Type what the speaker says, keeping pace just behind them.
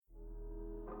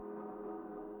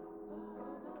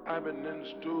I've been in the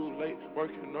stool late,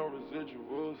 working on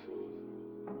residuals.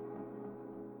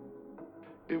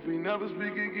 If we never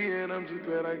speak again, I'm just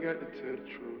glad I got to tell the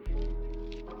truth.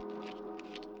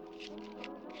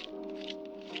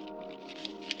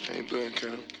 I ain't doing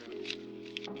Cam.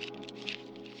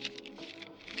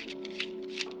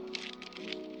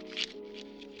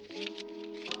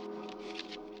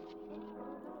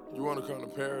 You wanna come to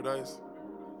paradise?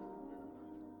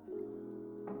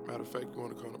 Matter of fact, you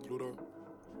wanna come to Pluto?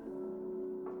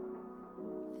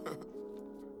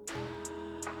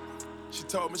 She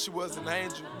told me she was an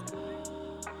angel.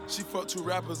 She fucked 2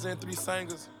 rappers and 3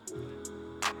 singers.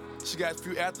 She got a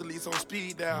few athletes on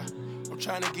speed dial. I'm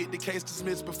trying to get the case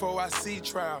dismissed before I see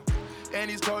trial. And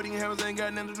these codeine hells ain't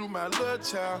got nothing to do with my little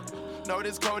child. No,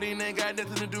 this codeine ain't got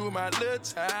nothing to do with my little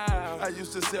child. I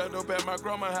used to sell dope at my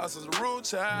grandma's house as a rude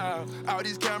child. All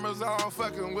these cameras all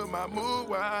fucking with my mood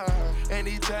wild. And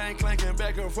these chain clanking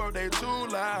back and forth, they too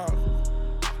loud.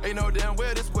 Ain't no damn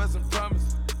well this wasn't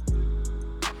promised.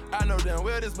 I know damn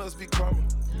well this must be karma.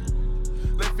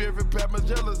 Left every pair my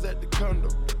jealous at the condo.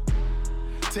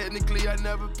 Technically, I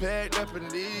never packed up a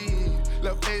need.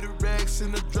 Left 80 racks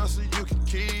in the dresser you can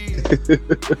keep.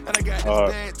 And I got this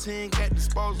bad thing at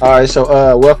disposal. All right,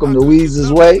 so welcome to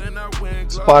Weeze's Way.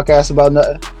 It's a podcast about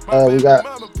nothing. We got.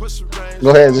 Go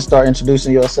ahead and just start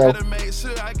introducing yourself.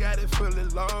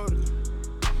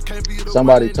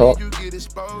 Somebody talk.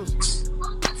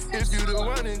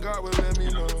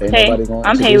 Ain't Hey, nobody gonna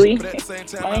I'm introduce.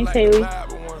 Hailee. My name's Hailee.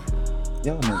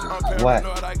 Y'all niggas whack.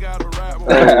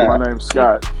 Hey, my name's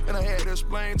Scott. What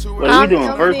are we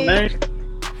doing? First name?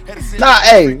 Nah,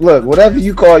 hey, look, whatever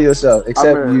you call yourself,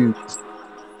 except you,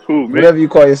 Who, me? whatever you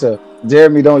call yourself.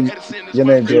 Jeremy, don't. Your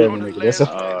name Jeremy, nigga. That's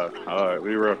all right,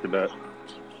 we rough with that.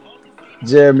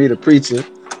 Jeremy the preacher.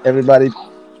 Everybody,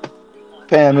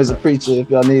 Pam is a preacher.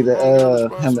 If y'all need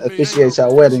him to officiate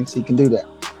y'all weddings, he can do that.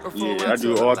 Yeah, I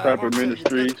do all type of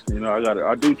ministries. You know,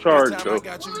 I do charge though.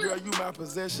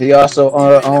 He also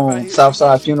on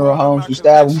Southside Funeral Homes. You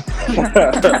stab him.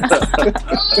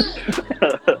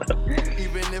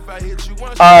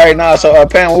 All right, now, so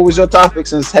Pam, what was your topic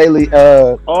since Hailee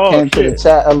came to the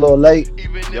chat a little late?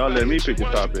 Y'all let me pick the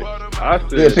topic. I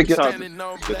said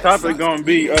the topic gonna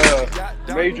be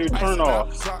major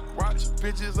turnoffs.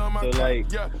 So like,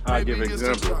 I'll give an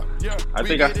example. I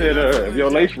think I said if your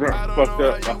lace front fucked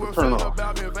up, that's a turn off.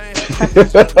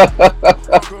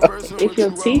 If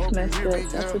your teeth messed up,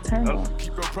 that's a turn off.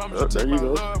 There you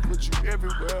go.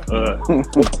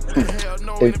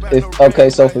 Okay,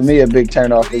 so for me, a big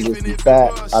turn off is if you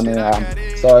fat. I mean, I'm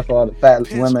sorry for all the fat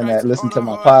women that listen to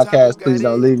my podcast. Please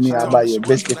don't leave me. I'll buy you a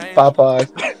biscuit from Popeyes.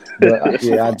 But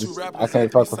yeah, I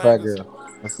can't fuck with fat girl.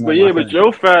 But yeah, but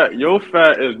your fat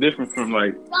is different from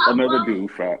like another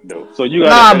dude fat though. So you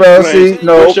gotta explain.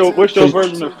 Bro, see, what's your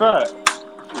version of fat?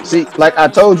 See, like I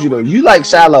told you though, you like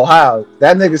shallow how.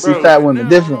 That nigga see fat women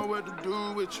different.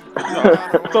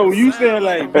 So you saying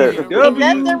like Ain't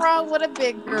nothing wrong with a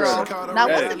big girl. Now,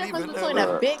 what's the difference between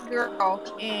a big girl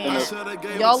and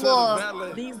y'all little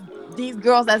these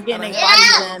girls that's getting their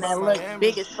bodies done that look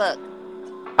big as fuck?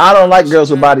 I don't like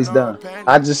girls with bodies done.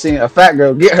 I just seen a fat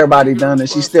girl get her body done and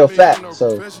she's still fat.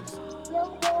 So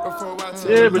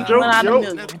yeah, but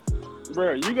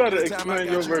bro, you gotta explain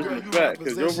your version of fat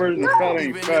because your version of fat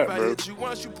ain't fat, bro.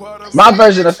 My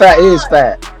version of fat is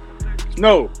fat.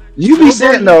 No, you be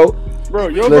saying no, bro.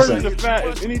 Your version of fat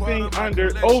is anything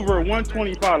over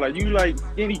 125. Like you like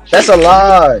any chick. That's a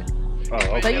lie. Oh,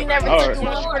 okay. So you never took the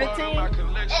one for the team?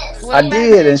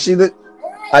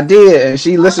 I did, and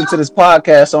she listened to this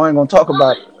podcast, so I ain't gonna talk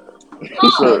about it.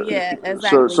 Oh yeah,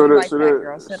 exactly. So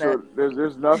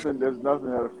there's nothing that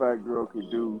a fat girl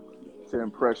could do to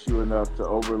impress you enough to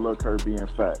overlook her being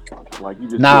fat. Like you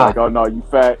just be like, oh no, you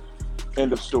fat.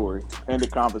 End of story. End of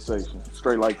conversation.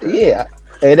 Straight like that. Yeah,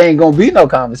 it ain't gonna be no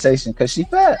conversation because she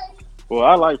fat. Well,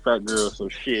 I like fat girls, so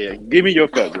shit. Give me your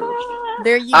fat girls.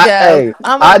 There you go.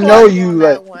 I know you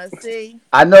like. One, see?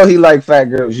 I know he like fat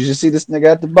girls. You should see this nigga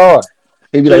at the bar.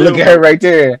 He be like, look at her right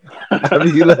there. I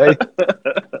be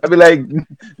like,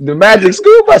 the magic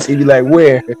school bus. He be like,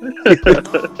 where?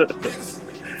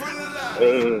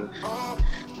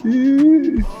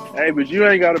 Hey, but you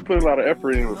ain't got to put a lot of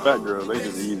effort in with fat girls. They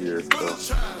just easier.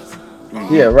 So.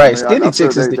 Yeah, right. Skinny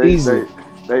chicks is the easy.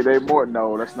 They more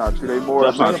no, that's not true. They more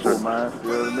amenable, man. You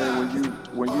know what I mean?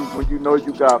 When you know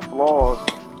you got flaws,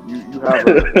 you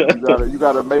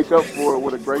gotta make up for it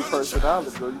with a great personality.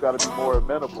 So you gotta be more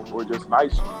amenable or just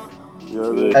nicer. You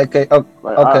know what I mean? Okay.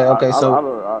 Okay. So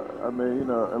I mean, you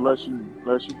know, unless you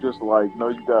just like know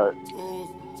you got.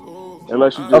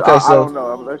 Unless you just, I don't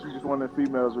know. Unless you just one of the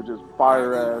females with just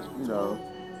fire ass, you know,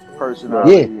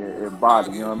 Yeah. personality and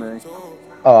body. You know what I mean?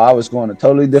 Oh, I was going a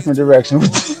totally different direction.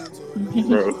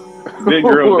 bro. Big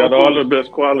girls got all the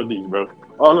best qualities, bro.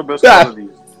 All the best Ah,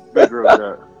 qualities. Big girls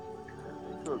got.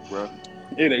 They cook, bro.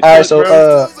 Yeah, they all right, cook, so bro.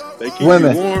 They keep you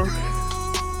women, warm.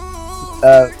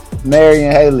 Mary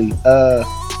and Hailee,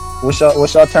 what's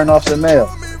y'all turn off to male?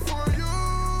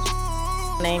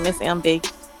 Name is MB.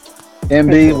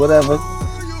 MB, whatever.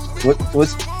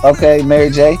 What's okay, Mary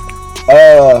J.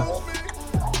 Uh,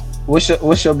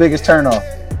 what's your biggest turn off?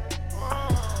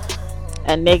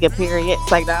 A nigga, period.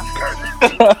 It's like that.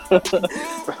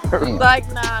 Damn. Like,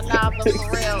 nah, but for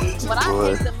real. What I Boy.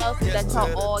 hate the most is that y'all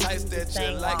all use the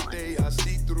same line.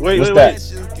 What's Wait. that?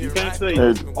 You can't say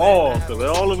Hey, all, because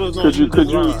all of us don't could you use this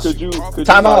could you line. could you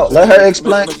Time like out. Let her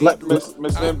Miss explain.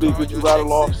 Miss MB? Could you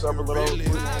rattle off several of those,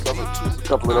 please? Just a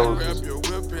couple of those just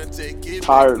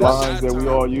tired lines that we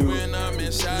all use.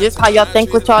 Just how y'all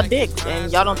think with y'all dicks,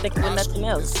 and y'all don't think with nothing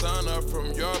else.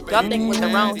 Y'all think with the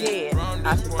wrong head,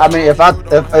 I should I say. mean, if I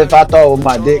thought with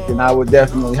my dick, then I would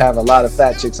definitely have a lot of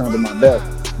fat chicks under my belt,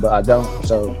 but I don't.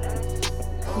 So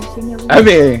I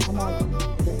mean,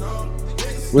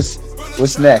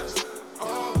 what's next?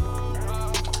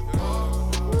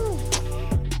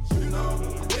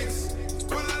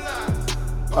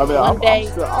 I mean, One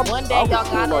day, I one day would y'all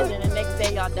still got it, like. and the next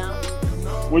day y'all don't.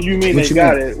 What you mean What they you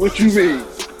got mean? it? What you mean?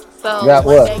 So Got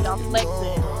one what? day y'all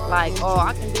flexing, like, oh,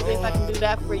 I can do this, I can do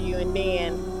that for you, and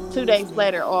then 2 days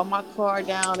later, oh, my car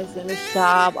down, it's in the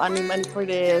shop, I need money for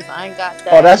this, I ain't got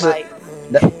Oh, that. Like,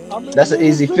 I mean, that's an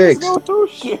easy niggas fix. go through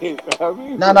shit. I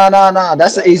mean, No, no, no, no.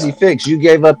 That's an easy fix. You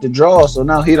gave up the draw, so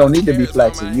now he don't need to be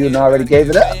flexing. You done already gave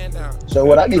it up. So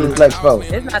what That's I need to true. flex for?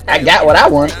 it's not I that. got It's what I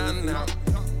not that want. easy.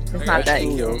 It's not That's that true,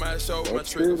 easy. though.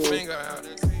 that's true though.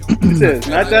 You said it's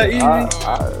not that I, easy?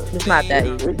 I, It's not that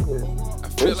it, easy.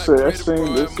 it,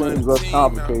 it seems less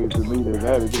complicated to me than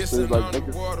that. It just seems like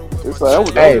niggas. It's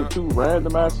like those Hey, are two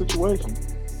random ass situations.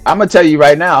 I'm gonna tell you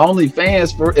right now.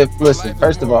 OnlyFans for if listen.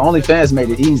 First of all, OnlyFans made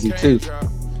it easy too.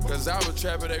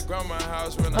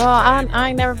 Oh, I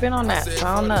ain't never been on that, so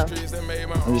I don't know.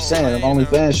 I'm just saying, them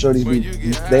OnlyFans shorties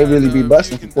they really be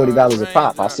busting for $40 a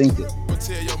pop. I seen it.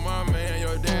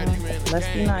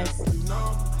 Must be nice.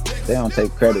 They don't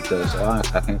take credit though, so I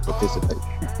can't participate.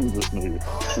 This nigga.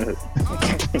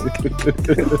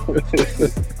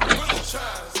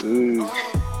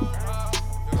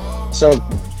 So,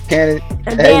 can it,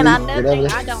 And then Hailee, another thing, whatever?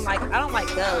 I don't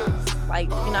like goats.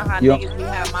 Like, you know how You, niggas be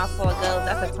having mouth full of goats.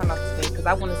 That's a turn off to me because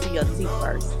I want to see your teeth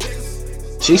first.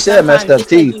 she And said messed sometimes up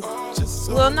just take teeth. you.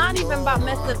 Well, not even about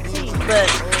messed up teeth,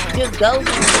 but just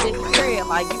ghosts and just period.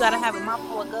 Like, you gotta have a mouth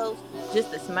full of ghosts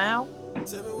just to smile.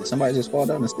 Did somebody just fall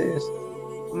down the stairs?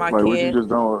 My Like what you kid. just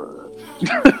don't.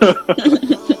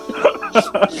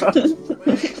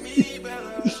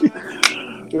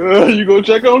 You gonna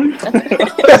check on him?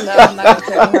 No, I'm not gonna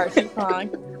check on her. She's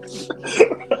fine.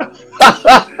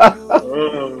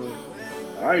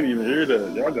 I ain't even hear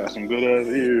that. Y'all got some good ass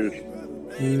ears.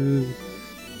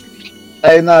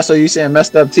 Hey, nah. So you saying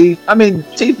messed up teeth? I mean,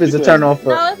 teeth He is a said, turn off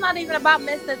for. No, it's not even about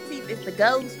messed up teeth. It's the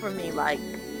ghosts for me. Like,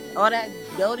 all that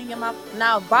goat in your mouth.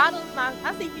 Now, bottoms, now,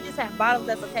 I see if you just have bottoms,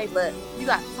 that's okay. But you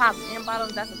got tops and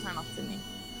bottoms, that's a turn off to me.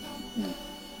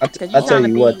 Because I you tell trying to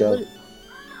you be what though. loose.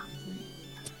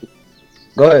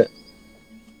 Go ahead.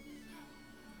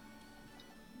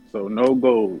 so no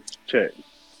gold. Check.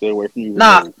 Stay away from you with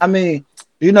Nah, gold. I mean,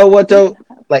 you know what though?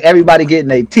 Like everybody getting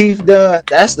their teeth done.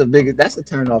 That's the biggest. That's a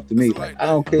turn off to me. Like I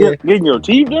don't care. Getting your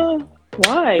teeth done?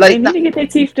 Why? They Like need to get their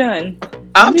teeth done.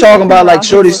 I'm Don't be talking walking about like around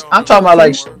here shorties. with I'm talking fake about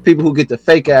like teeth. people who get the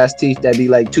fake ass teeth that be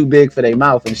like too big for their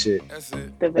mouth and shit.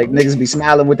 The Like veneers. niggas be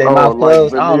smiling with their Oh, mouth like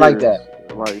closed. I don't like that.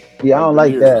 veneers, Yeah, I like don't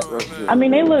like veneers. that. That shit. I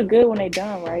mean, they Yeah, look good when they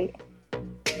done, right?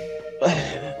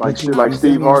 like But shit, like you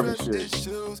feel Steve me? Harvey shit.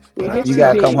 Your You hips too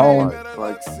gotta come big. home.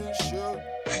 Like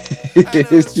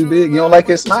It's too big. You don't like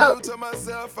his smile?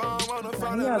 Nah,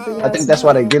 you got a big I ass think that's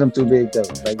why they smile. get them too big though.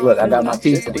 Like, look, I His got my mouth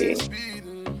teeth just done. big.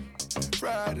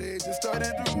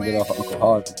 Get off of Uncle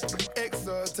Harvey.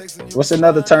 What's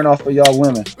another turn off for y'all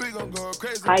women?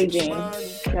 Hygiene.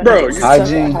 Y'all Bro, niggas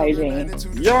suck at Hygiene. hygiene.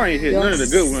 y'all ain't hit Y'all none of the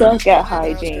good ones. suck at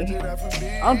hygiene.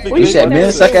 I'm Well, thinking You they you said can about to men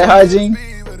never say, suck get at one. hygiene?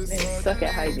 Men suck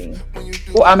at hygiene.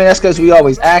 Well, I mean that's because we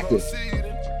always active.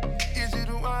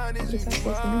 What is that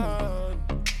supposed to mean?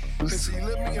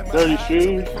 dirty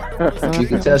shoes. You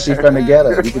can tell she from the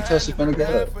ghetto. You can tell she from the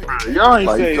ghetto. Y'all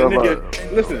ain't you say a talking nigga. about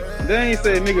Listen, they ain't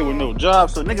say a nigga with no job,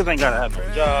 so niggas ain't gotta have no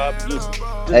job. Just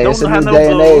Hey, it's don't a have new no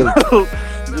day and goals. age.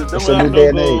 Just It's don't a have new no day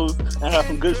and age. goals. and have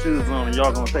some good shoes on, and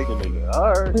y'all gonna take a nigga.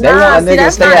 All right. They want a see, nigga to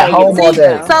that's stay not at it. home all see.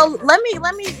 day. So let me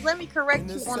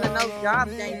correct you on the no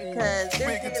job thing because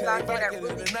there's niggas out there that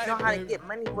really know how to get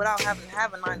money without having to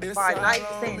have a 9 to 5. Not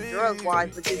even saying drug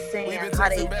wise, but just saying how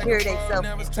they carry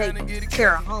themselves and take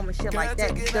care of home and shit like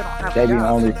that. And still don't have They a be job.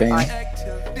 only fan. Like,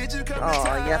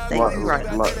 oh yeah, thank Like, you. Right.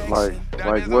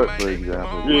 like what, for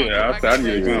example? Yeah, I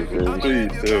need Yeah, examples.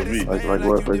 Please tell me. like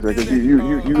what, for example? Because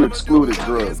you excluded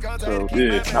drugs, so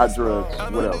Yeah. not drugs.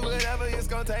 What else?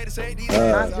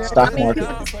 Not just, I Stock mean,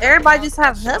 market. everybody just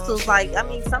have hustles. Like, I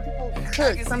mean, some people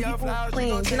cook, some people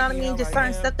clean. You know what I mean? Just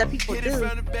certain stuff that people do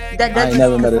that I ain't doesn't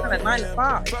never met consider a 9 to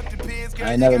 5.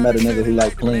 I ain't never met a nigga who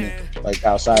like cleaning, like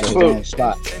outside of his So own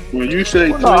spot. when you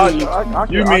say Well, no, clean,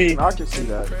 you mean I can see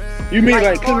that.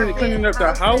 like Carpet, cleaning up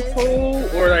the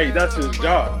household, or like that's his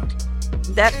job?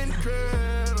 that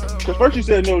Because first you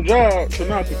said no job, so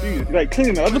now I'm confused. Like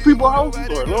cleaning other people's houses,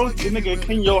 or as long as the nigga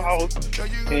clean your house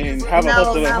and have a no,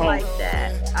 hustle at not home. like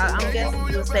that. I'm guessing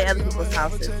you would say other people's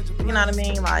houses. You know what I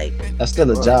mean? Like, That's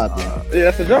still a But, job, then. Yeah,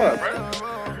 that's a job,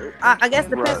 right? I guess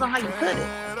depends right. on how you put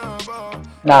it.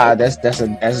 Nah, that's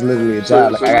literally a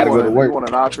job. Like So I gotta go to you work. want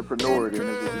an entrepreneur, then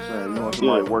is what you're saying. You want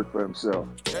somebody Yeah. to work for himself.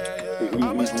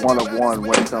 He's one of one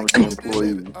when it comes to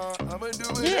employees.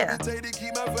 Yeah.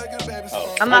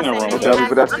 Oh, I'm not ain't saying no that wrong it with has.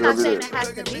 But that's I'm not still saying it. it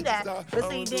has to be that. But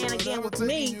see, then again, with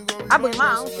me, I bring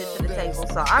my own shit to the table,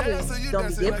 so I really don't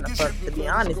be giving a fuck. To be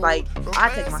honest, like I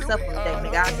take myself on a date,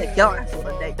 nigga. I take your ass on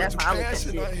a date. That's how I look at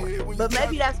shit. But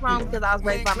maybe that's wrong because I was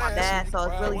raised by my dad, so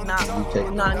it's really not. You take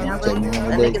You know what I mean? I you take really me on a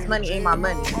a date. nigga's money ain't my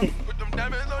money.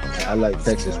 I like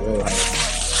Texas Roadhouse.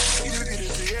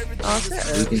 Oh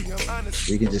shit.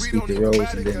 We can just eat the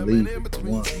rolls and then leave if you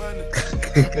want.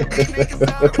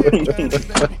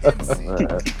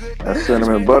 That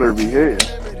cinnamon butter be here.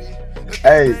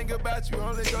 Hey,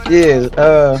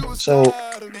 yeah. So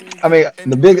I mean,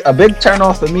 a big turn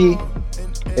off for me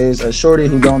is a shorty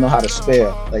who don't know how to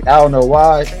spell. Like I don't know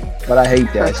why, but I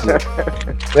hate that shit.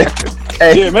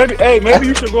 Yeah, Hey, maybe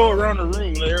you should go around the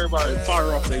room, let everybody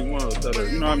fire off they want, instead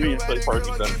of, you know what I mean, say first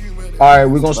and second. all right,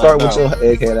 we're gonna Like start with your now.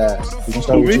 egghead ass. We're gonna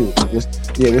start Who, with me? you.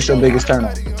 What's your biggest turn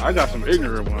off? I got some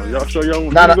ignorant ones. Y'all sure y'all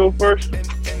want me Not to a, go first?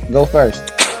 go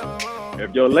first.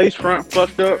 If your lace front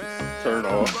fucked up, turn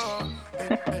off.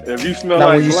 If you smell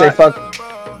Now when like you say black, fuck,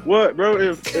 what, bro?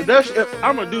 If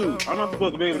I'm a dude, I'm not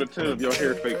supposed to be able to tell if your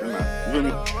hair is fake or not. You feel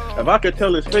me? If I could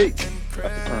tell it's fake,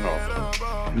 that's a turn off.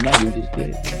 no, you just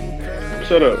did.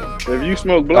 Shut up. If you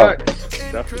smoke black,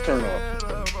 that's a turn off.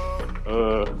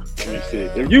 Let me see.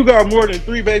 If you got more than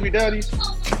 3 baby daddies,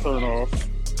 turn off.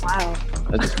 Wow.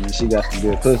 That just means she got some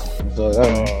good pussy. So,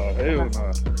 Hell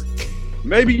nah.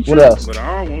 Maybe you What should, else? but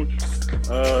I don't want you.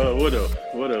 What else?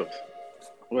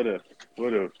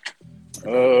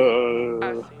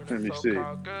 Let me see.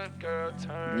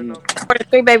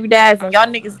 43 baby dads and y'all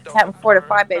niggas having 4 to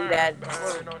 5 baby dads.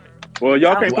 Well,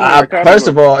 y'all I can't don't put me know. in that first category.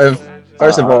 of all, if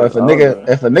I don't know.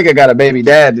 a nigga got a baby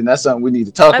dad, then that's something we need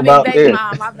to talk I mean, about. baby There.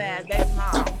 mom, my bad, baby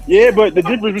mom. Yeah, but the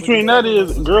difference between that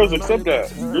is girls accept that.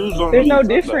 Dudes don't There's really no accept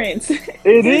that. difference.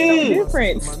 It There's no is.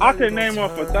 difference. I can name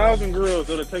off 1,000 girls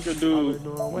that'll take a dude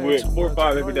with 4 or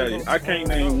 5 every day. I can't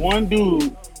name one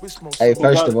dude Hey, who first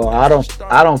got. of all, I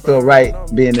don't feel right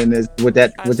being in this with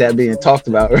that being talked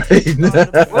about right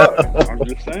What? now. I'm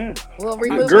just saying. We'll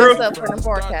remove Girls, yourself from the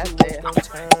forecast there.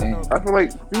 I feel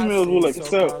like females will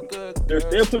accept.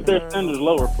 They'll put their standards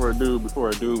lower for a dude before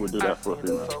a dude would do that for a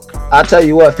female. I tell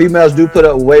you what, females do put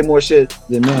up with way more shit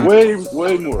than men. Way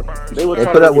more. They will They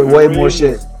put up tolerate with you way way more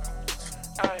shit.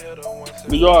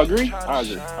 Do y'all agree? I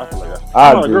agree. I feel like that. I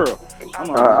I'm not a agree. girl. I'm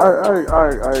not a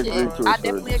girl. I agree Yeah, to a I certain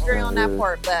definitely agree on that extent.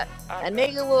 part. But a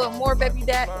nigga with more baby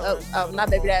dad, not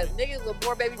baby dad, niggas with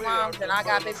more baby moms than I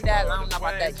got baby dads. I don't know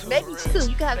about that. Maybe 2.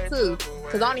 You can have 2,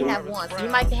 cause I only have 1. So you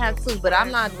might can have 2, but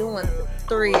I'm not doing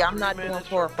 3. I'm not doing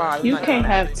 4 or 5. You can't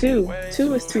have 2.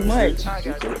 2 is too much.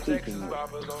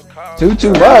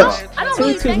 Too I much. don't 2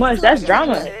 really too think much. 2 That's is too drama.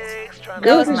 much. No,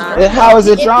 Girls it's is not. And drama. how is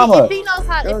it If drama? he knows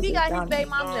how, if Girls he is got his drama. baby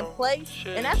moms in place,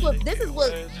 and this is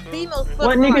what females feel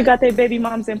What nigga like. got their baby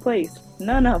moms in place?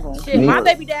 None of them. Shit, Me, my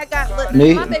baby dad got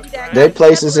me, they his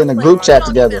place schedule us in in a place. group He chat don't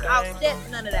even together.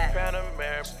 outstep none of that.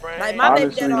 Like my baby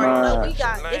Honestly, dad already know man, we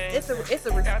got it's a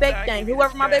respect thing.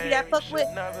 Whoever my baby dad fuck with,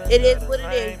 it is what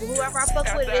it is. But whoever I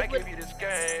fuck with, it is what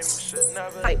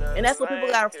and that's what people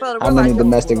gotta fail to How many realize.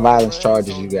 domestic violence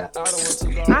charges you got?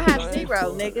 I have 0.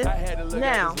 zero, nigga.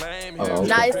 Now, Oh,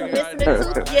 now okay. it's some missing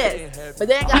a tooth, yes, but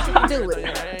that ain't got shit to do with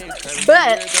it.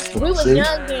 But we was See?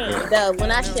 young then, though, when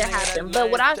that shit happened. But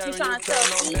what I be trying to tell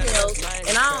females,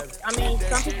 and I mean,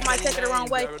 some people might take it the wrong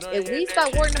way. If we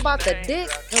start worrying about the dick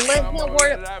and let him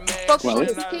fuck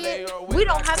with his kid, we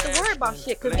don't have to worry about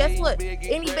shit. Cause guess what?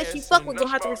 Any bitch he fuck with gonna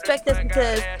have to respect us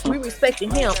because we respecting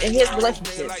him in his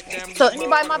relationship. So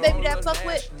anybody my baby that fuck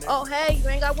with, oh hey, you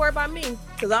ain't gotta worry about me.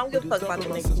 Cause I don't give a fuck about the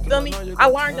niggas. You feel me? I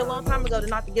learned a long time ago to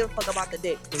not to give a fuck about the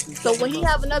dick. So when he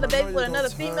have another baby with another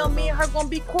female, me and her gonna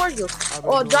be cordial.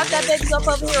 Or drop that baby off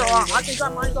over here, or I can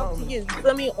drop mine off to you. You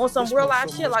feel me? On some real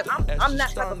life shit. Like I'm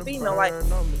that type of female. Like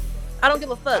I don't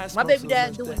give a fuck. My baby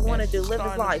dad do what he want to do, live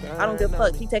his life. I don't give a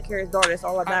fuck. He take care of his daughter. That's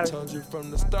all that matters.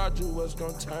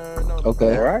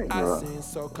 Okay. All right.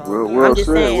 I'm just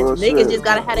saying, niggas just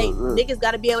gotta have niggas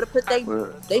gotta be able to put they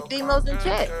females in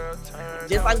check.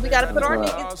 Just like we gotta put our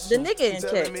niggas, the nigga in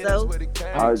check. So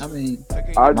I mean,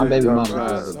 my baby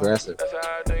mama is aggressive.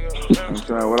 I'm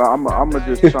saying, well, I'm gonna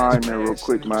just chime in real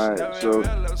quick, man. So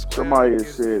somebody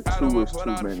has said 2 is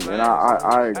too many, and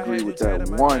I agree with that.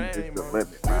 1 is the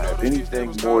limit, man. If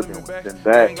anything more than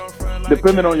that,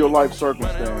 depending on your life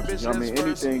circumstances, I mean,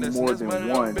 anything more than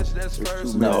 1 is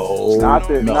too many. No.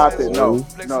 Hey,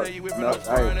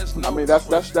 I mean, that's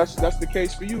the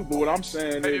case for you. But what I'm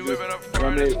saying is I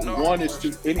mean, 1 is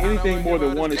too. Anything more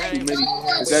than 1 is too many.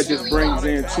 Because that just brings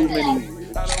in too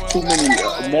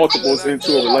many multiples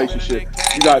into a relationship.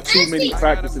 You got too many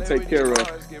factors to take care of.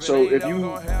 So if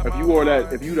you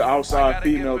the outside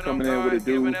female coming in with a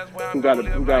dude who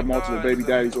got multiple baby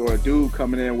daddies, or a dude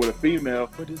coming in with a female,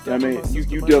 I mean,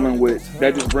 you dealing with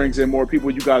that just brings in more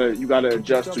people. You gotta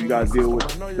adjust to. You gotta deal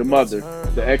with the mother,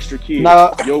 the extra kid,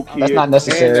 your kid, that's not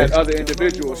necessary. and that other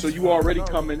individual. So you already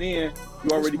coming in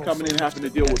having to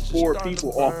deal with 4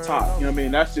 people off top. You know what I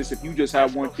mean? That's just if you just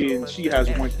have 1 kid and she has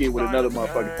 1 kid with another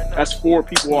motherfucker. That's 4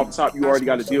 people off top you already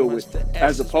got to deal with.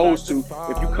 As opposed to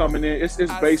if you coming in, it's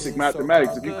basic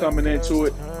mathematics. If you coming into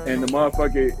it and the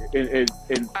motherfucker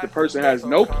and the person has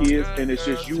no kids and it's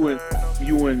just you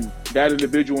and that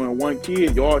individual and 1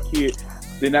 kid, your kid,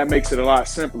 then that makes it a lot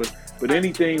simpler. But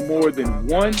anything more than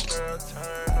 1,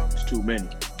 it's too many.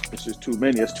 It's just too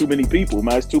many. It's too many people,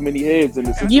 man. It's too many heads in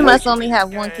the situation. You must only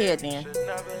have 1 kid then.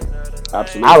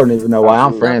 Absolutely. I don't even know why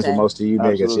I'm friends with most of you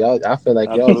niggas. Y'all, I feel like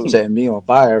y'all setting me on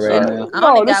fire right now. I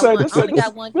only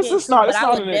got one kid. This is not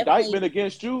an indictment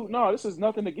against you. No, this is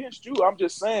nothing against you. I'm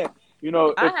just saying, you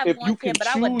know, if you can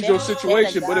choose your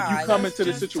situation, but if you come into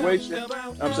the situation,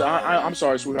 I'm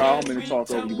sorry, sweetheart, I don't mean to talk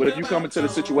over you, but if you come into the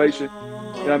situation, you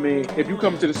know what I mean, if you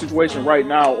come into the situation right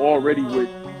now already with,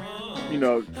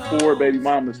 4 baby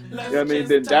mamas, you know what I mean,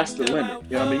 then that's the limit.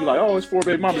 You know what I mean? You're like, oh, it's 4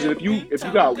 baby mamas. And if you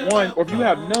got 1, or if you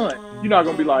have none, you're not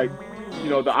gonna be like,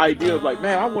 the idea of like,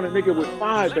 man, I want a nigga with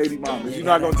 5 baby mamas. You're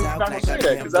not gonna say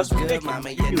that, because that's ridiculous.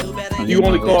 You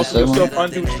only cause yourself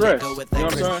undue stress. You know what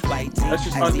I'm saying? That's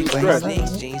just undue stress. I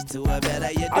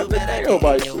think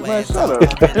nobody, man, shut up.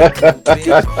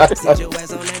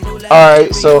 All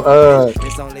right, so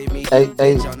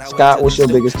hey, Scott, what's your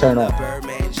biggest turn on?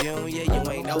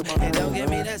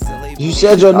 You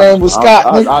said your name was Scott.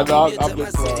 I'm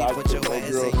just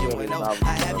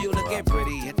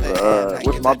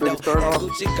what's my biggest turn on?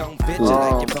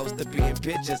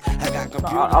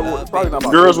 I would probably not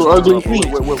my girls with ugly feet.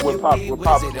 What pops into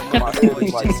my head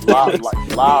is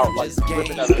like loud, like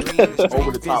flipping at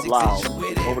over the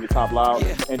top loud,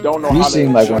 and don't know how to. You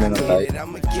seem like one of them type.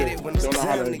 Don't know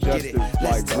how to adjust to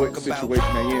like what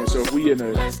situation they in. So if we in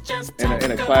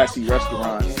a classy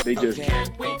restaurant, they just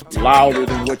louder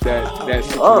than what that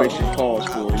situation calls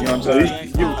for. You know what I'm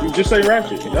saying? You just say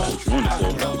ratchet. That's what you want to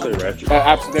say. You say ratchet.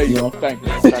 Absolutely. Thank you.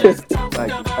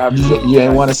 Absolutely. You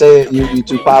ain't want to say it. You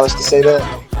too polished to say that.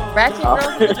 Ratchet girls.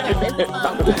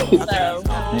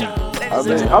 I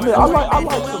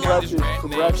like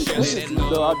some ratchet tendencies,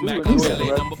 though. I do enjoy some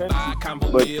ratchet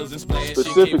tendencies, but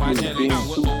specifically being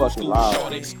too fucking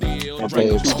loud. Okay,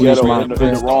 excuse my in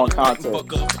the wrong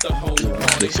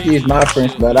context. Excuse my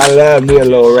French, but I love me a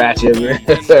little ratchet, man.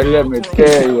 Let me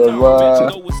tell you,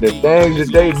 the things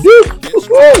that they do.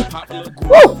 Woo!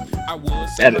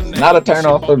 That is not a turn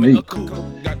off for me.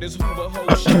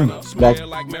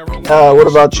 What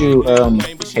about you,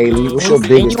 Hailee? What's your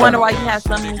biggest? And you wonder why you have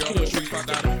so many kids?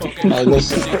 Hey,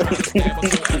 listen.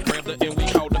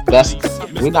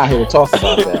 We're not here to talk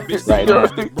about that right now.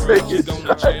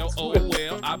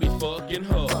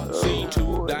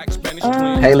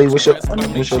 Hailee, what's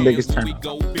your biggest turn off?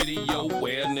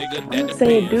 I'm gonna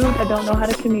say a dude that don't know how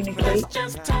to communicate.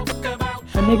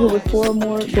 A nigga with 4 or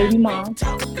more baby moms.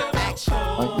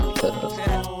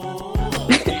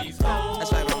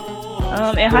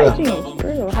 And Yeah. hygiene, for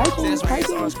real. Hygiene is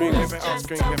important.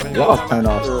 Y'all turn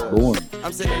off boring.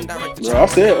 Bro, I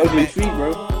said ugly feet,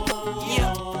 bro.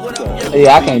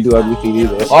 Yeah, I can't do ugly feet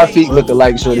either. If our feet look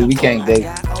alike, shorty, we can't date.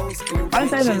 Why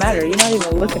does that even matter? You're not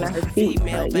even looking at her feet.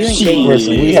 Like, you ain't dating her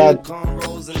Listen, we feet. had.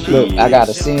 Look, I Shit.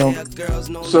 gotta see them.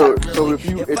 So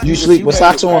if You if sleep you with made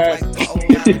it socks on? past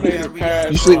if you made it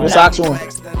past You sleep with No. socks on?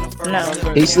 No.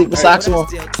 He sleep with hey, socks on?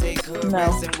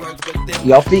 No.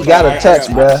 Y'all feet but gotta touch,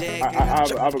 bruh. I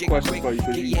have a question for you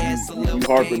because you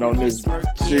harping on this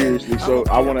seriously. So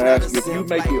I want to ask you if you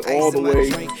make it all the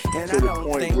way to the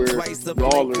point where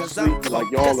y'all are asleep,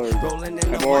 like y'all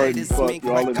have already fucked,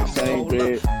 y'all in the same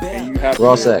bed, and you happen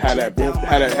Raw to sex. had that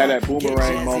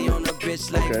boomerang moment.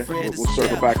 Okay, we'll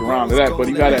circle back around to that. But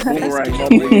you had that boomerang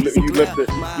moment where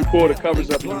you pull the covers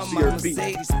up and you see her feet,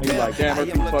 and you're like, damn, her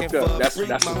feet fucked up. That's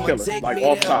a killer. Like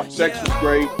off top, sex was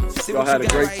great. Y'all had a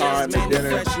great time at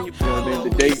dinner. You know what I mean? The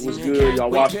date was good.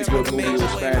 Y'all watched a good movie. It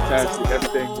was fantastic.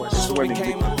 Everything went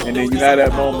swimmingly. And then you had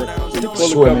that moment where you pull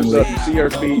the covers up, you see her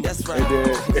feet, and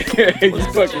then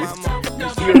you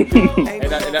see her feet,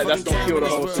 and that's gonna kill the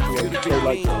whole situation. Straight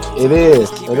like that. It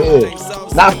is. It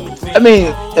is. Not. I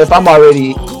mean, if I'm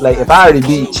already if I already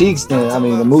beat cheeks, then I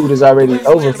mean the mood is already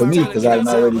over for me because I done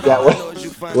already got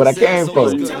what I came So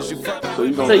for. you So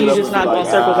gonna get you up just and be not like, gonna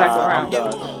circle back I'm around.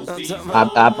 done.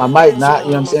 I might not.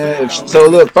 You know what I'm saying? So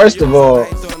look, first of all,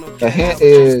 a hint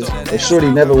is if shorty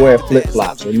never wear flip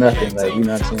flops or nothing, like you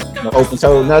know what I'm saying, no open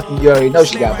toe, nothing. You already know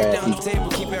she got bad feet.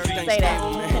 Say that.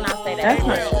 You cannot say that That's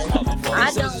not because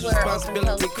I don't wear open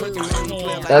toe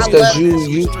shoes and That's I because love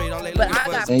you them. But I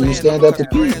got and you pretty stand up to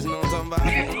feet. pee.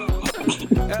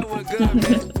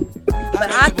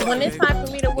 But when it's time for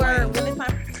me to wear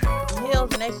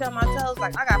heels and they show my toes,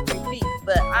 like I got pretty feet.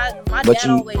 But my But dad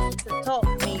you, always used to taught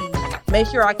me make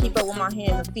sure I keep up with my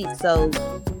hands and feet. So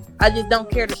I just don't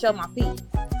care to show my feet.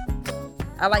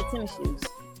 I like tennis shoes.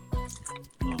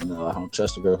 oh, no, I don't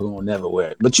trust a girl who will never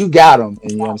wear it. But you got them,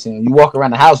 and you know what I'm saying. You walk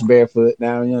around the house barefoot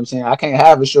now. You know what I'm saying. I can't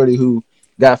have a shorty who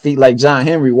got feet like John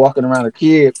Henry walking around a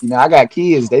kid. You know, I got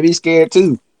kids. They be scared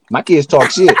too. My kids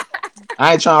talk shit.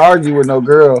 I ain't trying to argue with no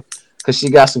girl because she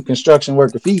got some construction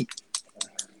worker feet.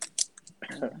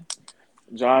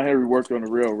 John Henry worked on the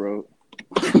railroad.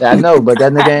 I know, but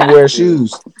that nigga ain't wear Yeah,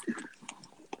 shoes.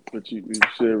 but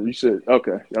you said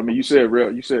okay. I mean, you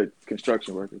said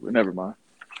construction worker, but never mind.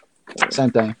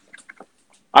 Same thing.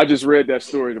 I just read that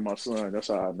story to my son. That's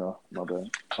how I know. My bad.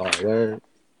 Oh, word.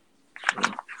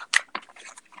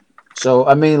 So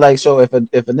I mean, so if a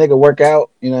nigga work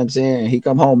out, you know what I'm saying, and he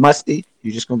come home musty,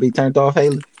 you just gonna be turned off,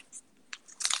 Hailee?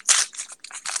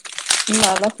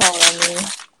 No, that's not what I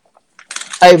mean.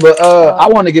 Hey, but I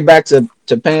want to Um, get back to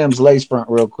Pam's lace front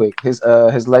real quick. His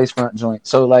lace front joint.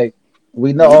 So like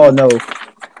we all know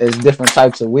there's different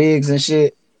types of wigs and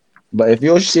shit. But if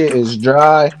your shit is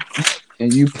dry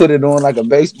and you put it on like a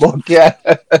baseball cap,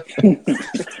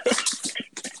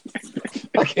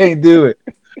 I can't do it.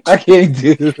 I can't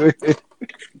do it.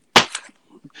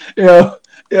 Yo,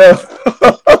 yo.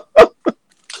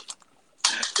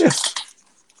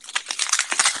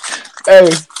 Hey,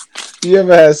 you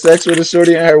ever had sex with a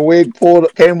shorty and her wig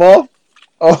came off?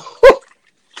 Oh,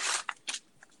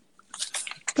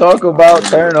 talk I about ain't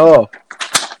turn never, off.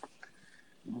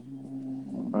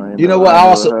 You know what? I ain't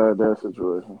never had that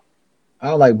situation. I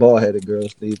don't like bald headed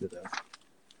girls either though.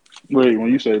 Wait,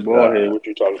 when you say bald head, Uh, what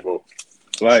you talking about?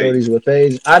 Like, Shorties with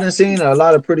fades. I done seen a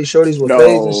lot of pretty shorties with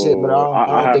fades and shit, but no, I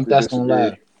I don't have think to that's gonna disagree.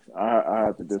 last. I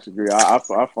have to disagree. I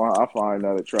find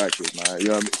that attractive, man. You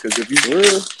know what I mean? Because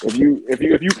real?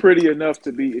 if you pretty enough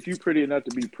to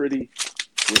be pretty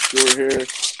with short hair,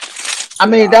 I then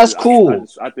mean, that's cool.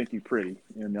 I think you pretty,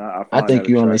 and I I find that think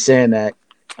you only attractive. saying that.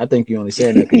 I think you only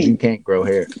saying that because you can't grow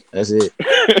hair. That's it.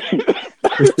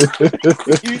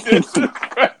 You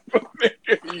disrespectful,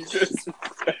 nigga. You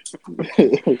disrespectful.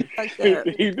 Fuck that.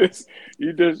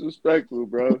 You disrespectful,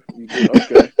 bro.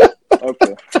 Okay.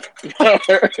 Okay. All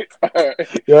right. All right.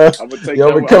 Yeah, I'm gonna take y'all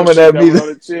that been one. I'm gonna coming take at that me. one on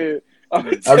the chin. I'm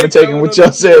gonna I've been take that taking one what on the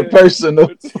y'all said chin. personal.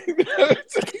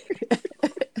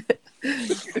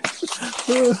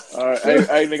 All right,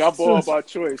 hey, nigga, I'm bald by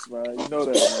choice, man. You know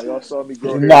that, man. Y'all saw me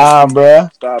grow hair this Nah, weekend.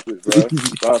 bruh. Stop it, bro.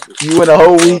 Stop it. You went a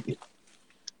whole Stop week. it.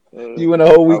 You went a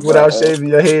whole How week without about shaving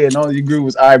your head, and all you grew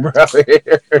was eyebrow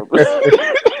hair.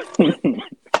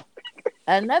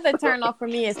 Another turn off for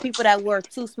me is people that wear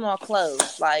too small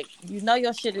clothes. Like you know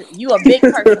your shit. You a big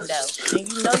person though, and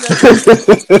you know your shit is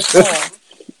small.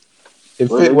 It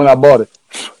Well, fit when I bought it.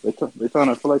 they trying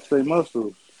to flex their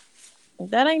muscles.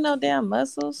 That ain't no damn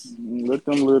muscles. Let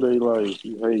them live their life.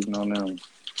 You hating on them.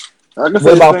 I can What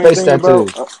say the about same face thing about.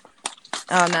 tattoos?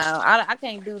 Oh no, I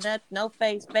can't do nothing. No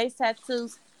face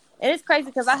tattoos, and it's crazy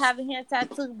because I have a hand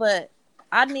tattoo, but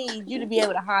I need you to be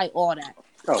able to hide all that.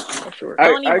 Oh, for sure. I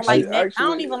don't even like neck. I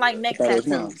don't even like neck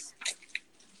tattoos.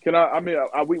 Can I mean,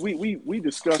 we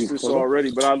discussed this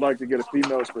already, but I'd like to get a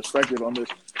female's perspective on this.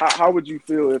 How would you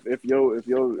feel if your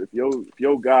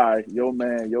guy, your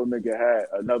man, your nigga had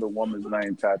another woman's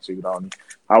name tattooed on him?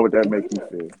 How would that make you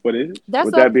feel? What is it?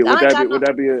 Would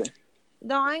that be a?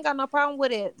 No, I ain't got no problem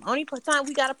with it. Only time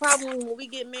we got a problem when we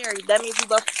get married. That means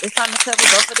it's time to cover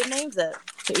both of the names up.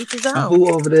 To each his own.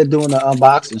 Who over there doing the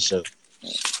unboxing show?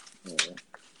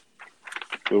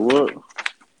 The what?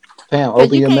 Pam,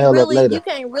 open your mail up later. You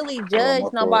can't really judge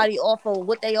nobody off of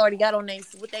what they already got on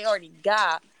what they already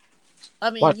got.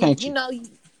 I mean, why can't you?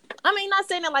 I mean, not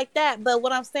saying it like that, but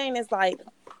what I'm saying is like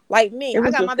me. I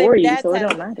got my baby dad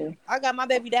tattooed. I got my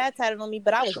baby dad tattooed on me,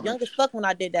 but I was young as fuck when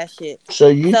I did that shit. So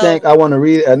you think I want to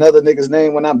read another nigga's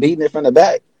name when I'm beating it from the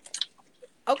back?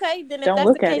 Okay, then if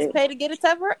that's the case, pay to get it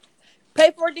covered.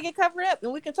 Pay for it to get covered up,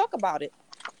 and we can talk about it.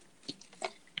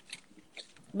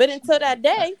 But until that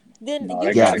day, then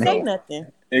you can't say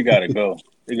nothing. It gotta go.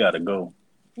 It gotta go.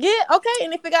 Yeah, okay.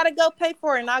 And if it gotta go, pay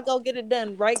for it, and I'll go get it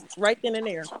done right then and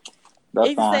there.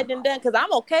 Easy said than done, because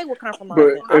I'm okay with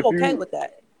compromising. I'm okay with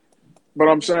that. But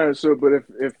I'm saying, but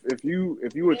if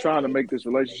you were trying to make this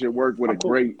relationship work with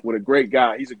a great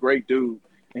guy, he's a great dude,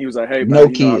 and he was like, hey, man,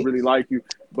 I really like you,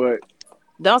 but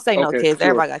don't say no kids. Sure.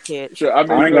 Everybody got kids. Sure, I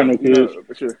mean, I ain't got no kids.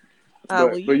 Sure.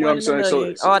 But you know what I'm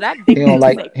saying? So that dick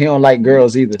he don't like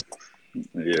girls either.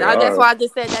 Yeah, that's why I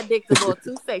just said that dick's a little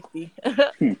too safety.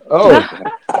 Oh.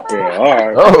 Yeah, all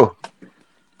right.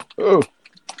 Oh.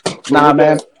 Nah,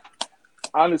 man.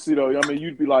 Honestly, though, I mean,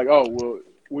 you'd be like, oh, well,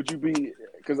 would you be?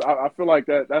 Because I feel like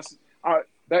that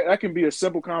can be a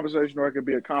simple conversation, or it could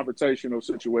be a confrontational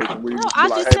situation where you just be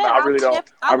like, hey, man, I really don't.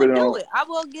 I really don't. I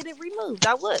will get it removed.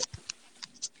 I would.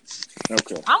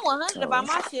 Okay. I'm 100 about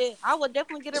my shit. I would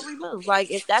definitely get it removed.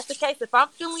 Like, if that's the case, if I'm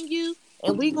feeling you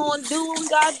and we gonna do what we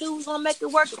gotta do, we gonna make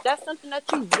it work. If that's something that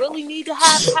you really need to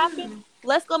have happen,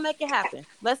 let's go make it happen.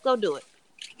 Let's go do it.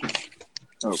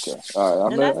 Okay. All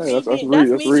right. That's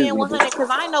me being 100 because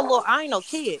I ain't no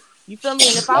kid. You feel me?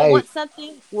 And if I want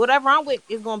something, whatever I'm with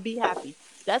is gonna be happy.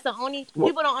 That's the only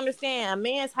people don't understand. A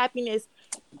man's happiness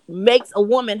makes a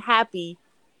woman happy.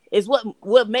 Is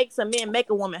what makes a man make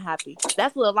a woman happy.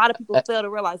 That's what a lot of people fail to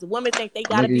realize. The women think they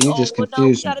gotta be. You just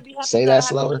confused me. Say that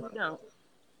slower.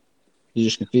 You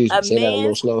just confused me. Say that a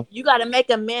little slower. You gotta make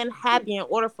a man happy in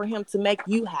order for him to make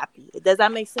you happy. Does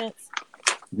that make sense?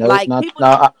 No, like no.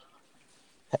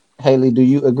 Hailee, do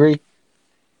you agree?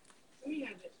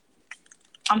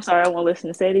 I'm sorry, I won't listen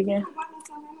to say it again.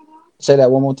 Say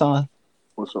that one more time.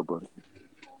 What's up, buddy?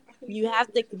 You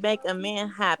have to make a man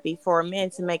happy for a man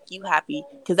to make you happy,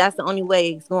 because that's the only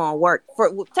way it's going to work.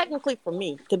 Technically for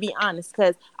me, to be honest,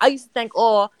 because I used to think,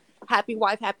 oh, happy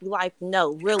wife, happy life.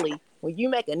 No, really. When you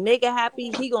make a nigga happy,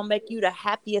 he going to make you the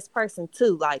happiest person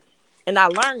too. Like, and I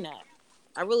learned that.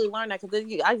 I really learned that because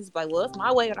I just like, well, it's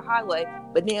my way or the highway.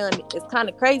 But then it's kind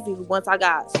of crazy once I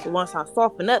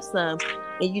soften up some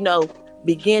and,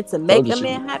 begin to make a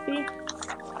man happy.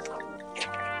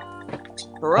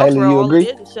 For real, Hailee, you all agree?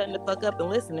 it is shutting the fuck up and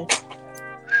listening.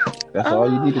 That's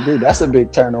all you need to do. That's a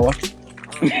big turn on.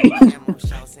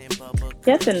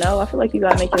 Yes and no. I feel like you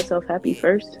gotta make yourself happy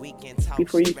first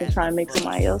before you can try and make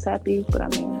somebody else happy. But I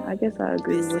mean, I guess I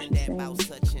agree with what she's saying.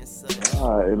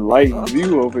 Enlightened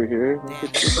view over here.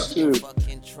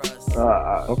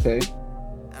 Okay.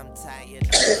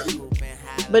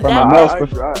 But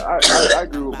I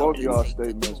agree with both of y'all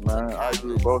statements, man. I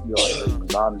agree with both of y'all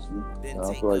statements, honestly.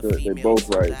 I feel like they're both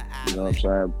right. You know what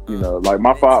I'm saying? Like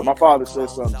my father said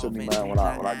something to me, man, when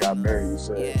I got married. He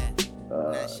said,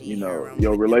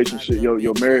 your relationship,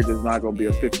 your marriage is not going to be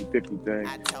a 50-50 thing.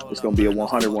 It's going to be a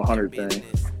 100-100 thing.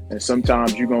 And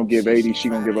sometimes you're going to give 80,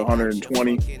 she's going to give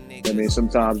 120. And then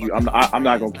sometimes I'm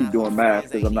not going to keep doing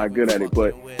math because I'm not good at it.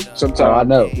 But sometimes, I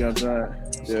know. You know what I'm saying?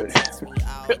 Yeah.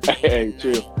 Hey,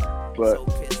 chill. But,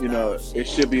 it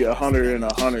should be 100 and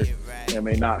 100. I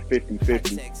mean, not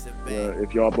 50-50.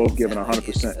 If y'all both giving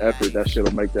 100% effort, that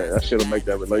shit'll make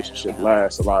that relationship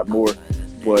last a lot more.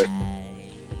 But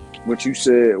what you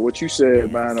said,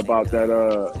 man, about that,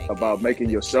 about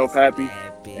making yourself happy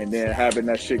and then having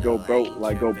that shit go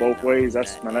both ways.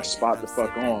 That's spot the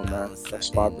fuck on, man. That's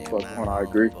spot the fuck on. I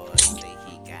agree.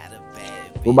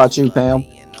 What about you, Pam?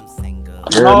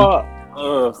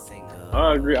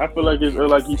 I agree. I feel like it's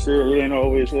like you said, it ain't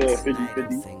always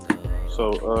 50-50.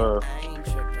 So,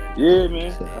 yeah,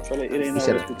 man. I feel like it ain't always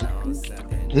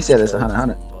 50-50. He said it's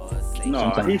 100-100. No,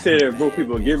 sometimes. he said that both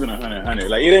people are giving 100.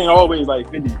 Like it ain't always like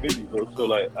 50-50. So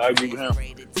like I agree with him.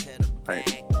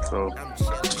 Right. So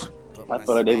I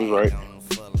feel like they was right.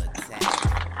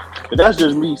 But that's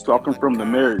just me talking from the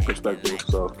married perspective.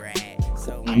 So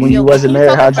When you wasn't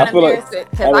married, how'd you? I feel like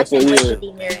because I can't wait to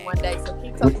be married one day. So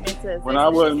keep talking into when I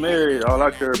wasn't married, all I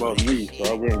cared about was me. So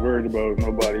I wasn't worried about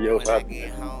nobody else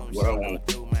happening. What I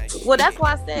want. Well, that's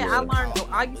why I said I learned.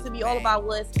 I used to be all about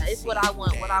it's what I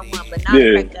want, but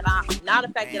now the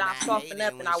fact that I'm softened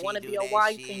up and I want to be a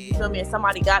wife, and you feel me, and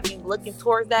somebody got me looking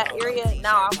towards that area.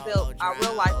 Now I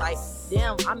realize like,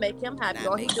 damn, I make him happy.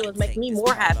 All he do is make me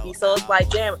more happy. So it's like,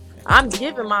 damn, I'm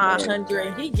giving my 100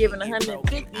 and he giving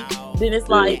 150. Then it's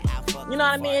like, you know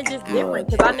what I mean? It's just different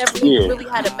because I never really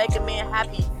had to make a man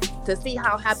happy to see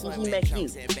how happy he makes you.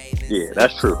 Yeah,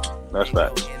 that's true. That's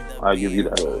facts. I'll give you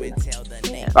that.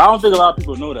 I don't think a lot of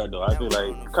people know that though. I feel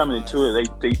like coming into it,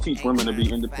 they teach women to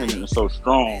be independent and so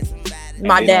strong.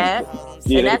 My dad.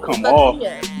 They come off.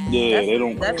 They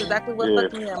don't. That's exactly what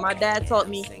fucked me up. My dad taught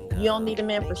me you don't need a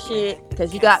man for shit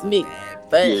because you got me.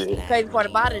 But the crazy part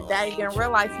about it, daddy didn't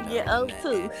realize he get old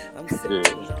too.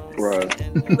 Right.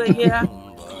 But yeah.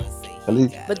 At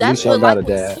least that's y'all what got a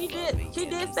dad. She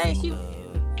did say she.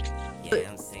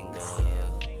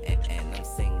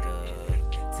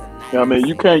 Yeah, I mean,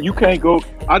 you can't go.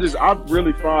 I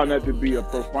really find that to be a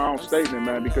profound statement,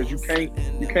 man, because you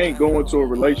can't go into a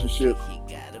relationship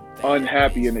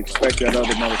unhappy and expect that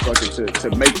other motherfucker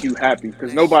to make you happy,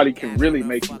 because nobody can really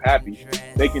make you happy.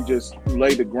 They can just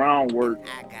lay the groundwork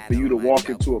for you to walk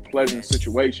into a pleasant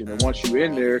situation, and once you're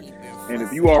in there, and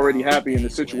if you already happy and the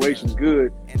situation's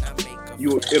good,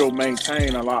 it'll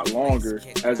maintain a lot longer,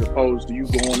 as opposed to you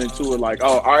going into it like,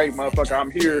 oh, all right, motherfucker, I'm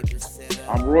here,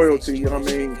 I'm royalty, you know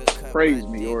what I mean? Praise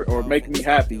me or make me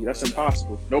happy. That's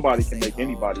impossible. Nobody can make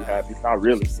anybody happy. Not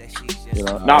really. You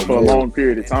know, not for a long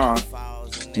period of time.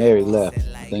 Mary left.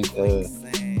 I think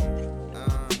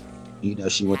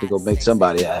she went to go make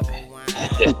somebody happy.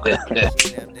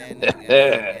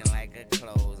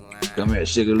 Come here,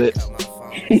 sugar lips.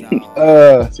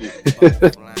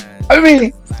 I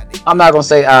mean, I'm not gonna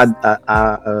say I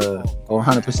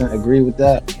 100% agree with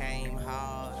that,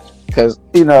 because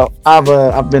I've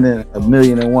been in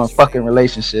 1,000,001 fucking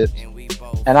relationships,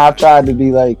 and I've tried to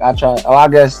be like I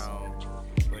guess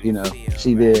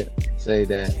she did say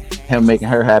that him making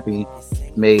her happy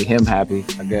made him happy,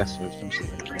 I guess, or some shit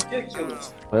like that.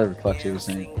 Whatever the fuck she was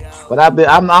saying. But I'm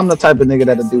the type of nigga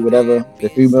that'll do whatever the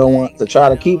female wants to try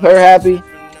to keep her happy.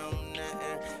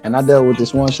 And I dealt with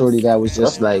this one shorty that was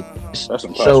just like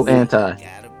so anti.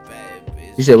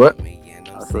 You said what?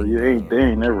 So they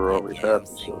ain't never always happy.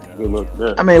 So good luck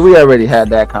there. I mean, we already had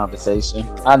that conversation.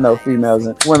 I know females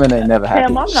and women ain't never happy.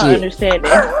 Damn, I'm not understanding.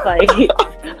 Like,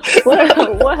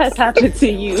 what has happened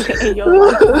to you in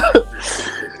your life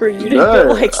for you to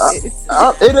feel like this?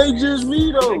 It ain't just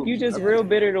me though. Like, you just real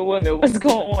bitter to women. What's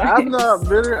going on? I'm not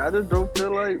bitter. I just don't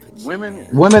feel like women.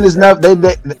 Women is not.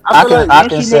 I feel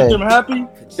like once you make them happy,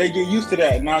 they get used to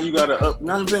that. Now you gotta up.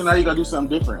 Now I'm saying, now you gotta do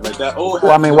something different. Like that old.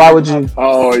 Well, I mean, why would you?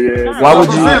 Oh yeah. Why would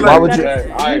you? You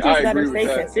just gotta stay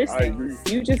consistent.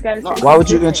 You just gotta. Why would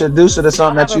you introduce her to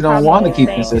something that you don't want to keep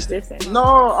consistent? No,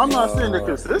 I'm not saying the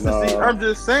consistency. I'm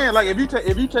just saying, like, if you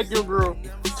take your girl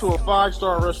to a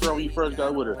 5-star restaurant when you first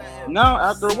got with her, now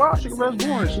after a while she gets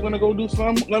boring. She's gonna go do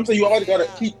something. Let me say, you always gotta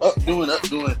keep up doing.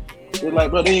 They're like,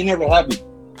 bro, they ain't never happy.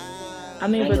 I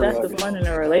mean, but that's the fun in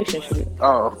a relationship.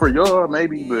 Oh, for y'all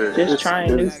maybe, but just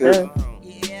trying new stuff.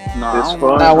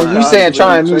 Now, when you saying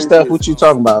trying new stuff, what you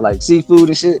talking about? Like seafood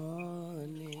and shit?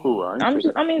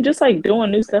 Just like doing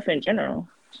new stuff in general.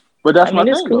 But that's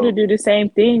it's cool to do the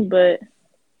same thing, but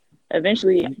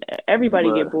eventually everybody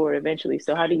get bored eventually.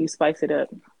 So how do you spice it up?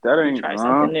 That ain't you try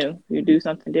something new. You do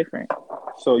something different.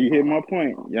 So you hit my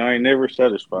point. Y'all ain't never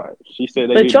satisfied. She said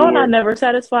that. But y'all not never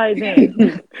satisfied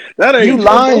then. That ain't you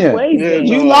lying.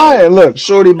 You lying. Look,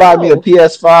 shorty bought me a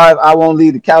PS5. I won't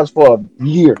leave the couch for a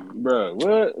year. Bro,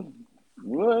 what?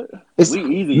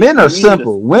 Men are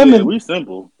simple. Women, we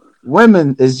simple.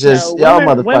 Women is just y'all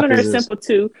motherfuckers. Women are simple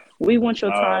too. We want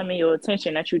your time and your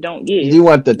attention that you don't give. You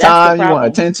want the time, you want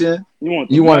attention,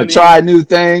 you want to try new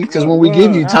things, because when we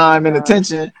give you time and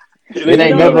attention, it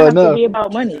ain't never enough. It don't be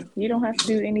about money. You don't have to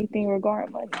do anything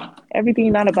regarding money.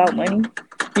 Everything's not about money.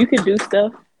 You can do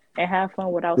stuff and have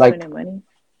fun without spending money.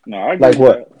 No, I agree with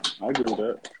that. I agree with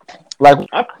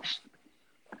that.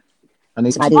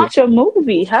 Watch a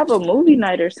movie. Have a movie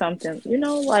night or something.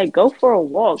 Like go for a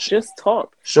walk. Just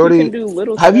talk. Shorty, you can do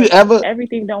little have stuff. you ever?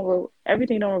 Everything don't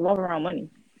revolve around money.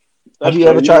 Have you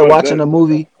ever tried watching a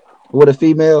movie with a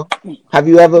female? Have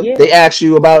you ever? Yeah, They ask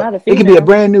you about. not a It could be a female.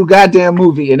 brand new goddamn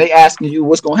movie, and they asking you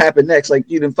what's gonna happen next. Like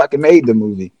you done fucking made the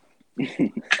movie.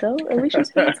 So at least you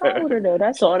spend time with her though.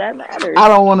 That's all that I matters.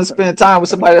 don't want to spend time with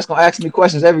somebody that's gonna ask me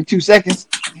questions every 2 seconds.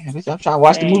 Damn, bitch, I'm trying to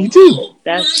watch the movie Dang, too.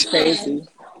 that's crazy.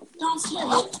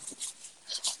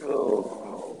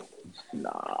 Oh,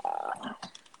 nah.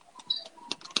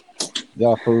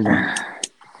 Y'all fooling.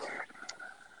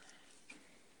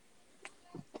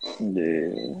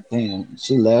 Yeah. Damn,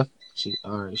 she left. She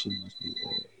all right. She must be.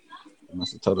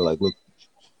 Must have told her like, look.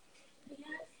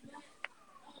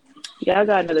 Yeah, I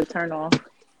got another turn off.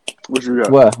 What you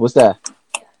got? What? What's that?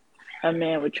 A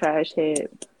man with trash head.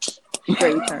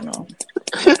 Straight turn off.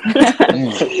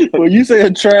 When you say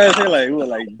a trash head, like what,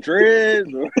 like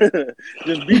dreads or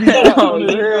just BB spots Oh, on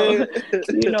his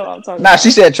head? you know what I'm talking Nah, about.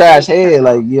 she said trash head.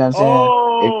 Like you know what I'm saying.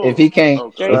 If Oh, he can't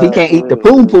okay. if he Trash can't eat the head.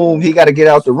 poom poom, he got to get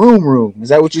out the room. Is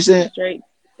that what you said? Straight.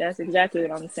 That's exactly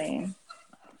what I'm saying.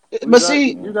 But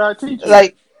see, You gotta teach him.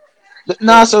 like,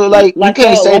 nah. So like, you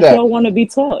can't say Like that. y'all want to be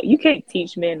taught. You can't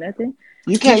teach men nothing.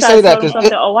 You You can't try say to that tell them because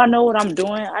something. Oh, I know what I'm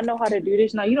doing. I know how to do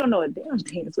this. Now you don't know a damn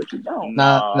thing. Is what you don't.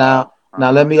 now Nah. now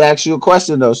now let me ask you a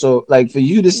question though. So like for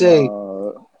you to say,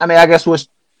 Nah. I mean, I guess what's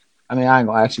I mean, I ain't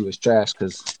gonna ask you what's trash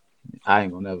because I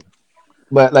ain't gonna never.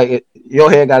 But like, your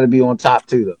head got to be on top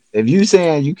too, though. If you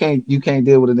saying you can't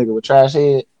deal with a nigga with trash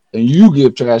head, and you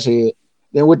give trash head,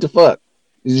 then what the fuck?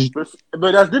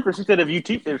 But that's different. She said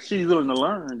if she's willing to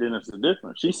learn, then it's a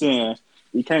difference. She's saying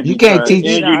you can't You be can't trash And you teach.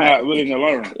 and you're not. not willing to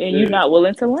learn. And you're Yeah. not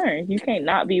willing to learn. You can't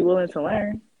not be willing to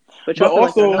learn. But But y'all feel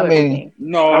like y'all I know also, mean, everything.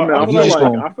 no, I feel you just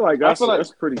like gonna. I feel like I feel like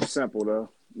that's pretty simple though.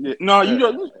 yeah, no,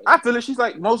 I feel it. She's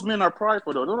like most men are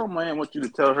prideful though. Don't no man want you to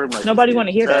tell her like Nobody yeah, want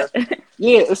to hear trash. that.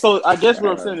 Yeah, so I guess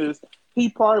what I'm Uh, saying is he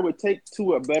probably would take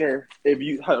to it better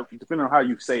depending on how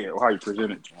you say it or how you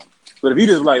present it to him. But if you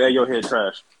just like, hey, your head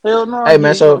trash, hell no, Hey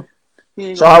man, he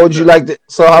ain't so gonna how be would you interested. like to?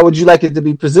 So how would you like it to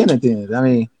be presented then? I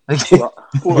mean, Well,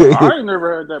 I ain't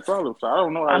never had that problem, so I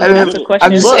don't know how I you mean, I that's present a it.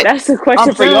 I'm question. just saying. But That's a I'm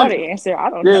question for y'all to saying, answer. I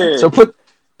don't know. yeah, So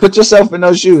put yourself in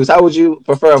those shoes. How would you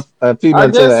prefer a I female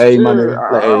to tell, guess, hey my yeah,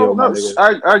 nigga, like I hey yo don't my know.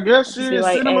 nigga? I guess Just be she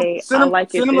like, hey, I like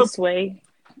it send him a this way.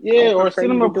 I yeah, or prefer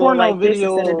send you him to a do it porno like this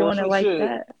video instead of or doing it some like shit.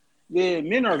 that. Yeah,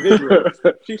 men are visual.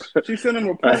 She sent him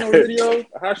a porno video,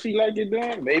 how she like it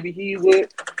done. Maybe he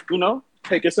would,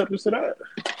 take acceptance to that.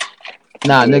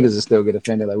 Nah, Yeah, niggas will still get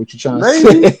offended. Like what you trying to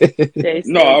Maybe. say? they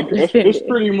still No, get it's offended.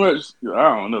 pretty much.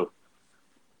 I don't know.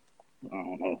 I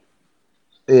don't know.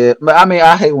 Yeah, but I mean,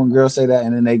 I hate when girls say that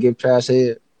and then they give trash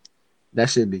head. That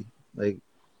should be like,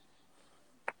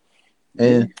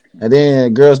 Yeah. and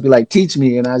then girls be like, teach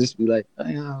me, and I just be like, oh,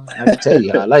 yeah, I can tell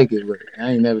you how I like it, but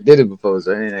I ain't never did it before,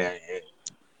 so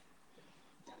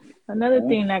Another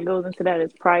thing that goes into that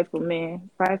is prideful men.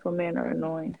 Prideful men are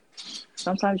annoying.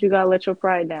 Sometimes you gotta let your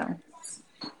pride down.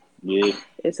 Yeah.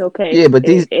 It's okay. yeah. But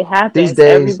It these happens.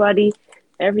 days,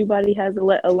 Everybody has a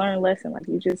learned lesson. Like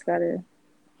you just gotta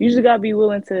be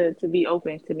willing to be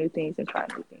open to new things and try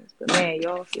new things. But man,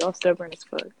 y'all stubborn as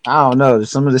fuck. I don't know.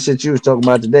 Some of the shit you was talking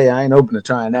about today, I ain't open to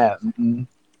trying that.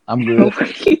 I'm good. What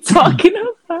are you talking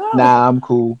about? Nah, I'm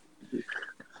cool.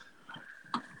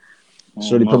 I don't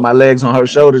Shorty put know. my legs on her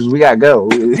shoulders. We gotta go.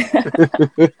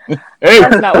 Hey,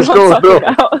 That's not what what's I'm going talking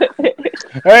on? about.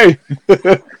 Hey,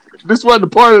 this wasn't a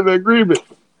part of the agreement.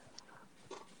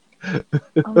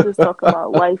 I'm just talking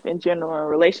about life in general and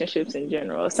relationships in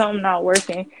general. If something not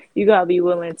working, you gotta be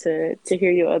willing to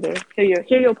hear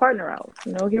your partner out.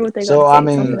 Hear what they gotta So I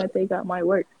say. Something mean, that they got might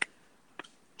work.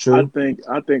 true.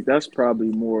 I think that's probably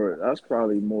more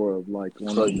of like one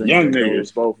of For the things young that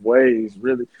goes niggas. both ways,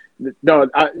 really. No,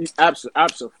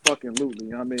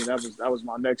 absolutely. I mean, that was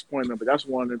my next point, but that's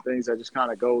one of the things that just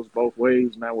kind of goes both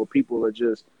ways, man. Where people are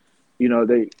just,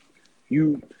 they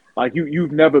you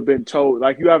you've never been told,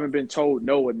 like you haven't been told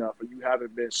no enough, or you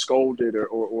haven't been scolded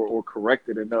or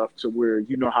corrected enough to where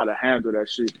you know how to handle that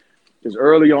shit. Because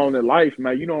early on in life,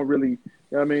 man, you don't really,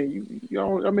 I mean, you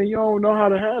don't know how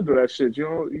to handle that shit.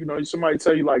 Somebody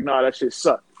tell you like, nah, that shit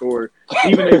sucked, or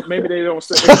even maybe they don't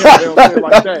say they don't say it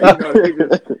like that.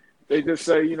 They just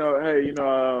say, hey,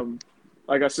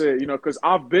 like I said, because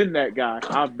I've been that guy.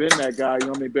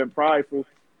 Been prideful,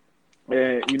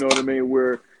 and you know what I mean,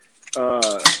 where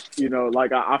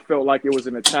like I felt like it was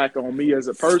an attack on me as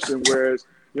a person, whereas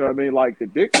like the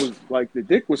dick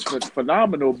was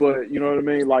phenomenal, but you know what I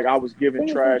mean, like I was giving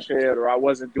trash head, or I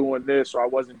wasn't doing this, or I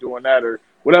wasn't doing that, or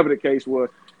whatever the case was.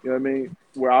 You know what I mean,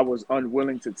 where I was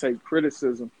unwilling to take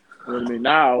criticism. You know what I mean.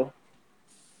 Now,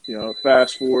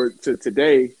 fast forward to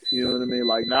today. You know what I mean.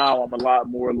 Like now, I'm a lot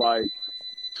more like,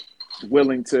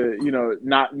 willing to,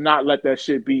 not let that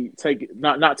shit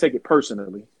not take it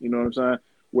personally. You know what I'm saying?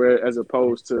 Where as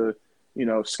opposed to,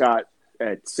 Scott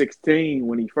at 16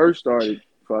 when he first started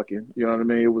fucking, you know what I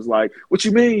mean? It was like, what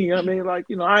you mean? I mean, like,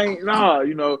 I ain't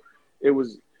it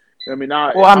was. I mean,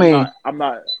 Well, I'm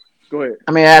not. Go ahead.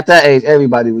 I mean, at that age,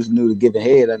 everybody was new to giving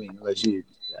head. I mean, unless you,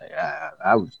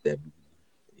 I was definitely.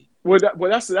 Well,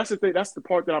 that's the thing. That's the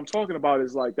part that I'm talking about.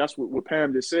 Is like that's what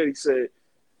Pam just said. He said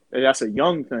hey, that's a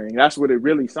young thing. That's what it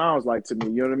really sounds like to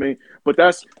me. You know what I mean? But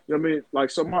that's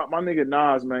Like so, my nigga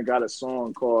Nas man got a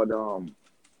song called We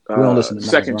don't listen to Nas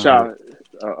Second Child.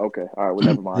 Okay, all right. Well,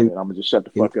 never mind. Then I'm gonna just shut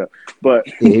the fuck up. But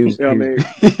he was, I mean,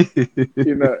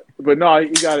 but no, he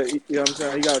got it. You know what I'm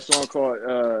saying? He got a song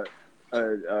called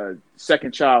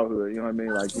Second Childhood. You know what I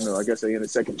mean? Like I guess they in the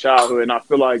second childhood, and I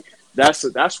feel like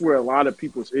that's where a lot of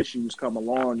people's issues come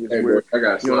along. Is where I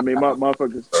got you know what I mean?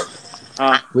 Motherfuckers.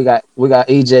 We got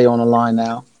EJ on the line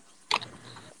now.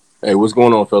 Hey, what's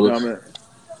going on, fellas? You know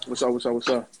what I mean? What's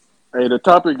up? Hey, the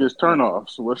topic is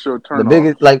turnoffs. What's your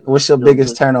turnoff? What's your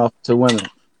biggest turnoff to women?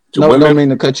 Women? Don't mean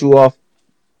to cut you off.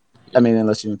 I mean,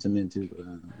 unless you're into men too.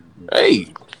 Hey,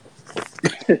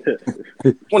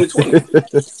 2020.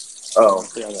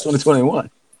 2021.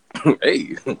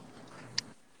 Hey.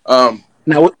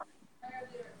 Now what?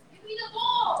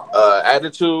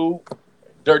 Attitude,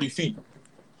 dirty feet.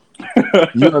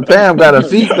 You and Pam got a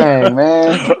feet thing,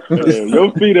 man. Yeah,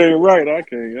 your feet ain't right. I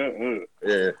can't.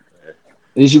 Yeah.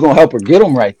 At least you gonna help her get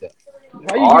them right there.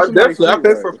 Definitely. I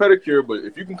pay for a pedicure, but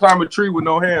if you can climb a tree with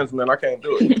no hands, man, I can't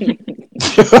do it.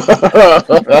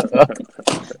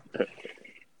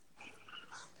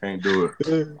 Can't do it.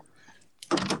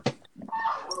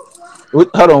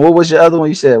 Hold on. What was your other one?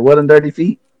 You said what on dirty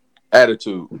feet?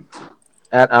 Attitude.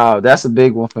 That's a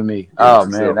big one for me. Yeah, oh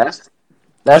man, that's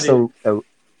the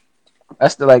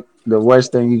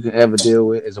worst thing you can ever deal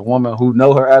with is a woman who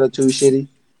know her attitude shitty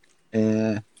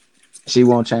and she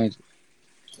won't change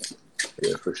it.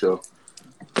 Yeah, for sure.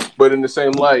 But in the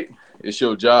same light, it's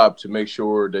your job to make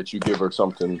sure that you give her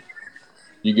something.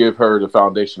 You give her the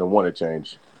foundation to want to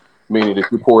change. Meaning,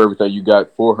 if you pour everything you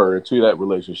got for her into that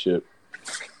relationship,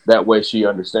 that way she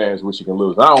understands what she can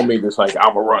lose. I don't mean this like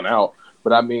I'm gonna run out,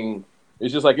 but I mean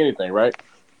it's just like anything, right?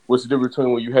 What's the difference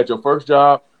between when you had your first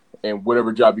job and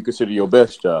whatever job you consider your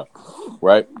best job,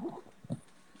 right?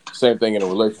 Same thing in a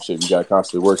relationship. You got to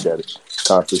constantly work at it,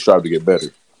 constantly strive to get better.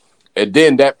 And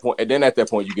then at that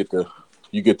point,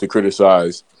 you get to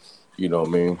criticize, you know what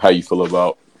I mean, how you feel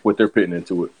about what they're putting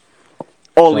into it.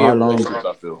 Only in relationships,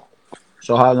 I feel.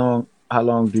 So how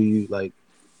long do you like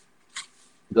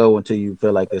go until you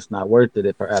feel like it's not worth it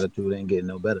if her attitude ain't getting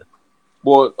no better?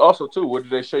 Well, also too, what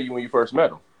did they show you when you first met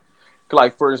them?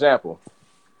 Like for example,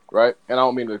 right? And I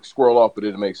don't mean to squirrel off, but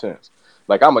it makes sense.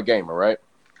 Like I'm a gamer, right?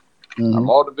 Mm-hmm. I'm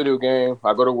all the video game.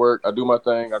 I go to work. I do my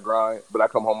thing. I grind. But I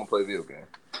come home and play video game.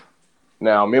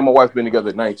 Now, me and my wife been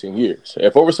together 19 years.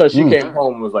 If all of a sudden she came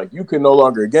home and was like, you can no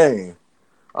longer game,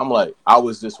 I'm like, I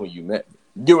was this when you met me.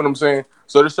 You get what I'm saying?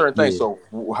 So there's certain things. Yeah. So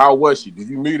how was she? Did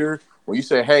you meet her? When you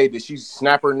say, hey, did she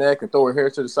snap her neck and throw her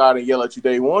hair to the side and yell at you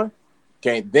day one?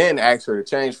 Can't then ask her to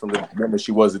change from the member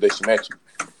she was the day she met you.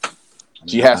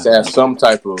 She has to have some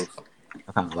type of...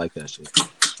 I kind of like that shit.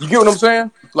 You get what I'm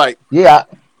saying? Like, yeah.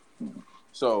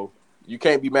 So you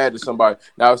can't be mad at somebody.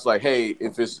 Now it's like, hey,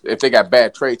 if they got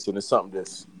bad traits and it's something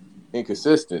that's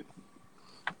inconsistent,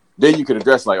 then you could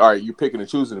address like, all right, you're picking and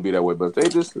choosing to be that way. But if they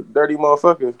just a dirty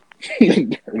motherfucker,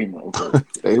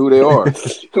 they who they are.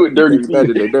 Who dirty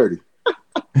feet? They're dirty.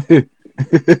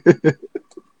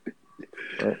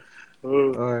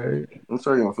 All right. I'm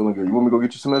sorry, I'm feeling good. You want me to go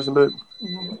get you some medicine, babe?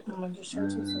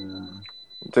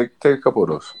 Take a couple of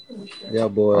those. Yeah,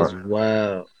 boys. Right.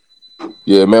 Wow.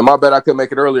 Yeah, man, my bad I couldn't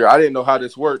make it earlier. I didn't know how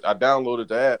this worked. I downloaded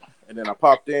the app, and then I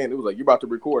popped in. It was like, you about to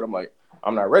record. I'm like,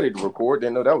 I'm not ready to record.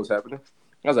 Didn't know that was happening.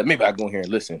 I was like, maybe I go in here and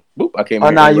listen. Boop, I came in.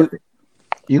 Oh, now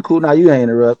you cool. Now you ain't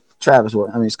interrupt. Scott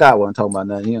wasn't talking about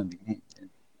nothing.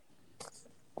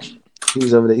 He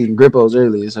was over there eating Grippos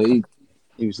earlier, so he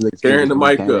was tearing the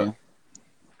mic up.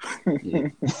 Yeah.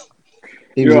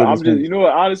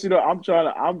 Honestly though, I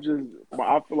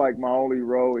feel like my only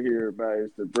role here, man,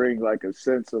 is to bring like a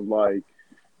sense of like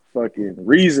fucking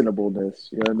reasonableness.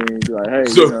 You know what I mean? Like, hey,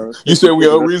 so you said we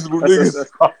unreasonable niggas?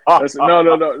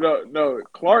 No.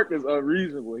 Clark is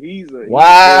unreasonable.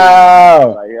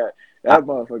 Wow. That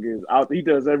motherfucker is out. He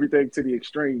does everything to the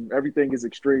extreme. Everything is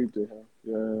extreme to him.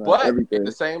 But everything. In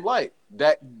the same light,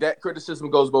 that criticism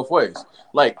goes both ways.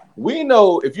 Like, we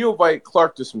know if you invite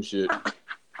Clark to some shit,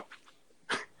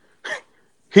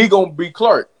 he gonna be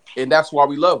Clark, and that's why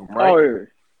we love him, right? Oh, yeah.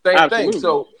 Same Absolutely. thing.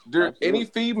 So any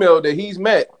female that he's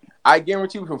met I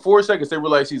guarantee you, from 4 seconds, they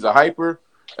realize he's a hyper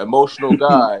emotional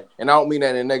guy, and I don't mean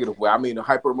that in a negative way. I mean a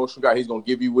hyper emotional guy. He's gonna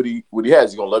give you what he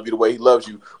has. He's gonna love you the way he loves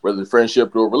you, whether it's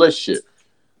friendship or a relationship.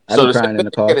 So the second they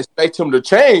can expect him to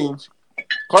change,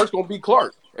 Clark's gonna be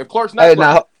Clark. If Clark's not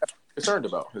Clark, concerned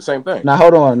about the same thing. Now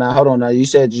hold on. Now you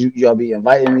said y'all be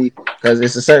inviting me because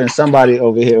it's a certain somebody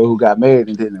over here who got married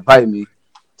and didn't invite me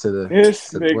to the.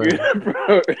 This nigga,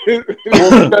 bro.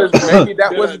 Well, because maybe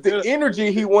that wasn't the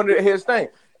energy he wanted at his thing.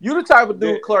 You the type of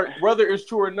dude, Clark, whether it's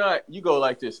true or not, you go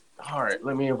like this. All right,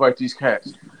 let me invite these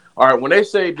cats. All right, when they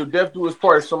say do death do his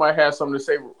part, if somebody has something to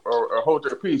say or hold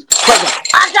their peace, Clark's like,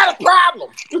 I got a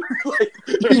problem.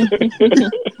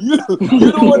 you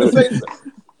don't want to say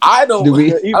something. I don't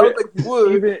think you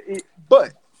would.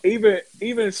 But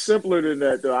even simpler than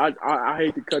that, though. I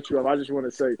hate to cut you off. I just want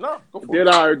to say, did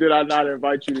I or did I not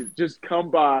invite you to just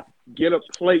come by, get a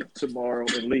plate tomorrow,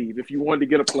 and leave? If you wanted to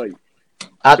get a plate.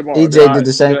 EJ did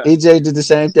the same. EJ did the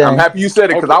same thing. I'm happy you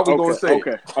said it because I was going to say.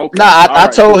 Okay. Nah, I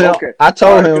told him. Okay. I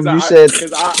told him. You said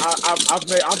because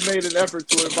I've made an effort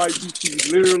to invite you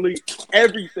to literally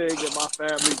everything that my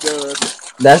family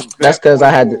does. That's because I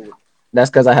had to. That's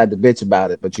because I had to bitch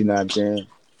about it. But you know what I'm saying.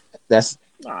 That's.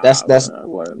 Nah,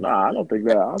 I don't think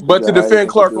that. But to defend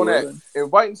Clark on that,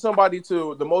 inviting somebody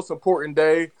to the most important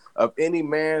day of any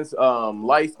man's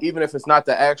life, even if it's not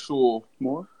the actual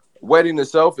wedding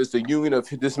itself, it's the union of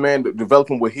this man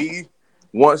developing what he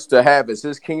wants to have as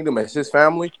his kingdom, as his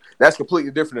family. That's completely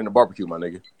different than the barbecue, my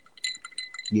nigga.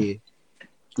 Yeah.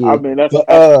 I mean,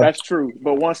 that's true.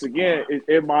 But once again,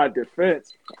 in my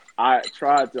defense, I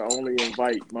tried to only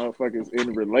invite motherfuckers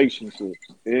in relationships,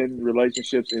 in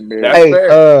marriage. Hey,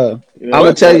 I'm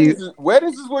gonna tell you,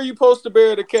 weddings is where you supposed to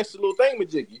bear to catch the little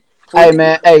thingamajiggy. Hey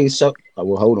man, so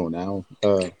well, hold on now.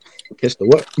 Catch the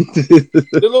what?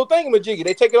 The little thingamajiggy.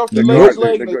 They take it off the ladies'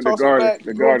 leg, they toss it back.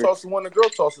 The girl tosses one, the girl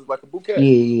tosses like a bouquet.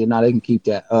 Yeah, no, they can keep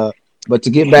that. But to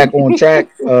get back on track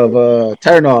of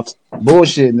turnoffs,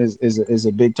 bullshitting is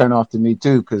a big turnoff to me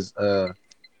too, because you know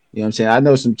what I'm saying. I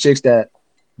know some chicks that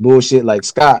bullshit like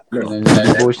Scott, and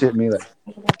bullshit me like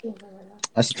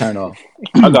that's a turnoff.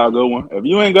 I got a good one. If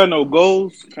you ain't got no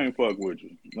goals, can't fuck with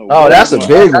you. No oh, that's a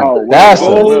big one. That's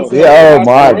oh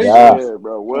my god,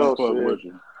 bro. Well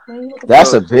said.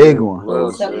 That's a big one.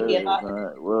 Well said,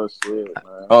 man.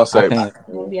 I'll say,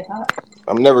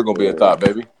 I'm never gonna be a thought,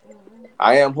 baby.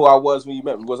 I am who I was when you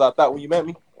met me. Was I thought when you met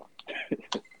me?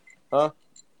 Huh?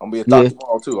 I'm gonna be a thought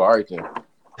tomorrow too. All right then.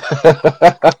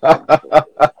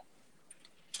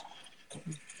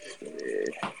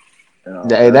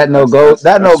 Hey, that no goals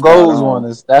one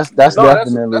is that's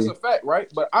definitely that's a fact, right?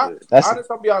 But I'll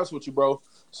be honest with you, bro.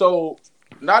 So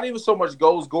not even so much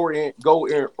goal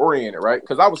oriented, right?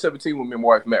 Because I was 17 when me and my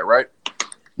wife met, right?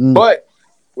 But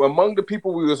among the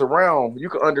people we was around, you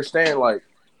can understand like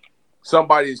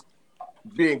somebody's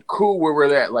being cool where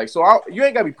we're at. Like, so you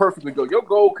ain't gotta be perfectly good. Your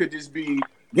goal could just be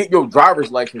get your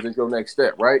driver's license as your next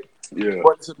step, right? Yeah.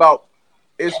 But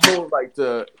it's more like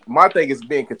my thing is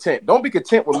being content. Don't be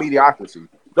content with mediocrity.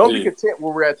 Don't be content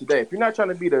where we're at today. If you're not trying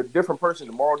to be the different person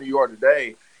tomorrow than you are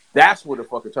today, that's what the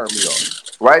fucking turn me on,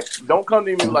 right? Don't come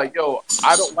to me like, yo,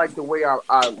 I don't like the way I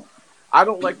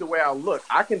don't like the way I look.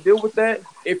 I can deal with that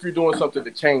if you're doing something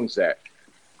to change that.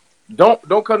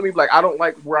 Don't come to me like I don't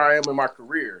like where I am in my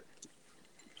career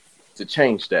to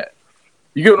change that.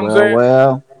 You get what I'm saying?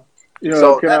 Well, you know,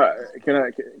 so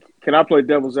can I play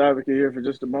devil's advocate here for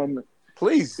just a moment?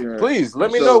 Please, please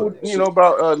let me know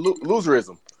about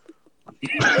loserism.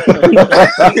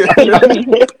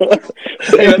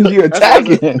 You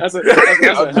attacking? That's a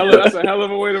hell of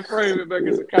a way to frame it,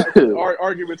 because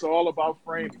arguments are all about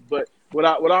framing. But what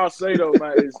I'll say though,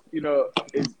 man, is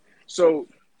so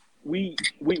we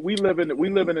live in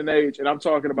an age, and I'm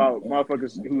talking about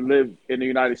motherfuckers who live in the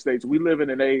United States. We live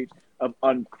in an age of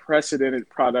unprecedented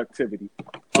productivity.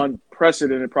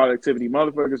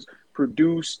 Motherfuckers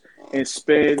produce and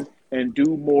spend and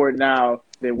do more now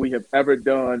than we have ever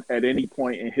done at any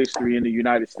point in history in the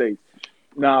United States.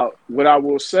 Now, what I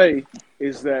will say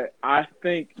is that I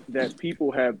think that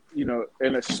people have,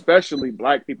 and especially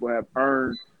Black people, have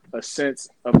earned a sense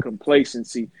of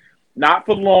complacency. Not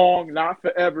for long, not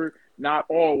forever, not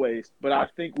always, but I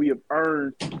think we have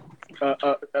earned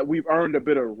a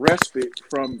bit of respite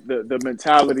from the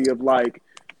mentality of like,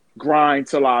 grind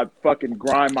till I fucking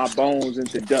grind my bones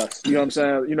into dust. You know what I'm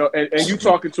saying? And you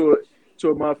talking to a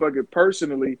motherfucker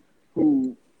personally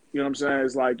who, you know what I'm saying,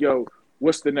 is like, yo,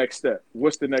 what's the next step?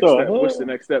 What's the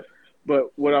next step?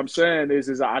 But what I'm saying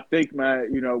is I think, man,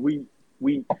 we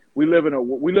live in a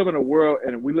world,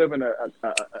 and we live in a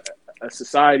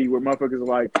society where motherfuckers are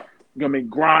like,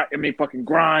 fucking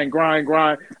grind.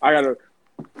 I gotta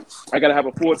I gotta have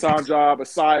a full-time job, a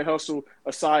side hustle,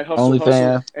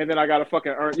 OnlyFans. and then I gotta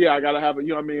fucking earn. Yeah, I gotta have a, you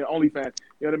know what I mean, OnlyFans.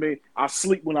 You know what I mean? I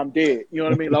sleep when I'm dead. You know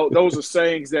what I mean? Those are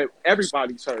sayings that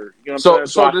everybody's heard. You know what I'm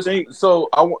saying?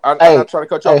 I'm not trying to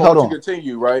cut you off. I want you to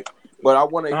continue, right? But I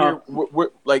want to hear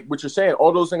what you're saying.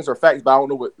 All those things are facts, but I don't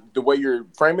know what the way you're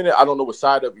framing it. I don't know what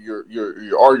side of you're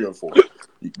arguing for.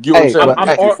 You know what I'm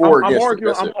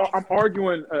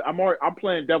saying? I'm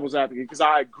playing devil's advocate because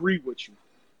I agree with you.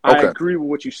 Okay. I agree with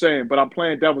what you're saying, but I'm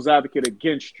playing devil's advocate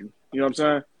against you. You know what I'm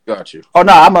saying? Got you. Oh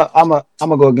no, I'm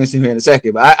gonna go against you here in a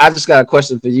second, but I just got a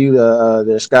question for you,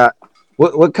 there, Scott.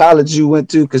 What college you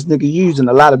went to? Because nigga, you using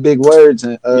a lot of big words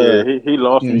and yeah, he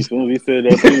lost me as soon as he said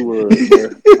that P word. I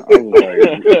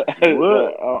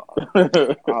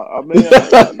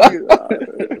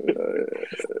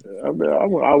was like,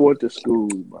 what? I went to school,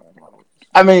 man.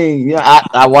 I mean, yeah,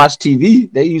 I watch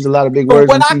TV. They use a lot of big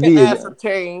words on TV. Can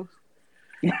ascertain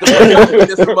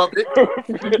the of it.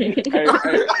 Hey, you know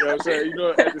what I'm saying? You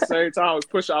know, at the same time, I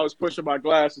was pushing my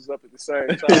glasses up at the same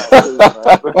time.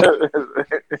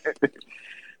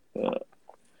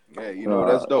 Yeah, you know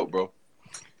that's dope, bro.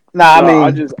 Nah, I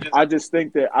mean, I just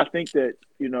think that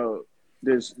you know,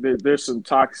 there's some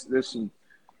toxicity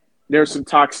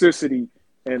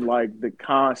in like the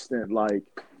constant like,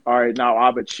 all right, now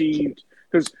I've achieved.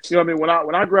 Because you know what I mean,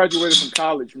 when I graduated from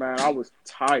college, man, I was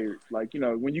tired. Like, you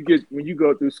know, when you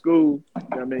go through school, you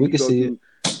know what I mean, you go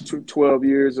through 12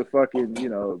 years of fucking,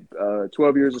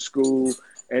 12 years of school,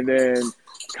 and then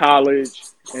college,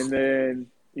 and then,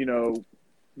 you know,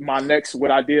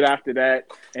 what I did after that,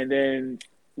 and then,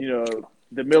 you know,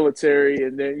 the military,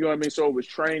 and then, you know what I mean? So it was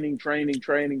training, school,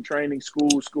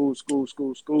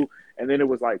 and then it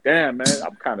was like, damn, man,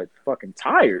 I'm kind of fucking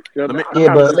tired. You know what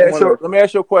let me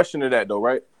ask you a question to that, though,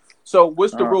 right? So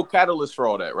what's the real catalyst for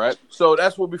all that, right? So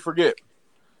that's what we forget.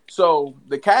 So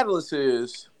the catalyst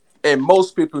is, in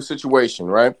most people's situation,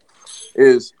 right,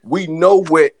 is we know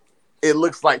what it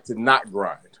looks like to not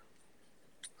grind.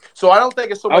 So I don't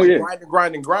think it's so much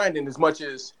grinding as much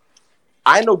as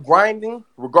I know grinding,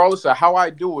 regardless of how I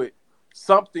do it,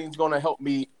 something's going to help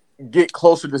me get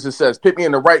closer to success. Put me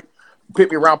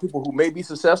around people who may be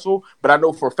successful, but I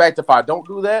know for a fact if I don't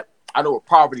do that, I know what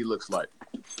poverty looks like.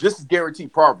 This is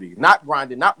guaranteed poverty. Not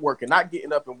grinding, not working, not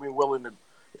getting up and being willing to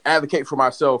advocate for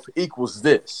myself equals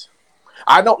this.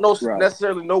 I don't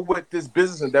necessarily know what this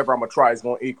business endeavor I'm going to try is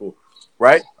going to equal,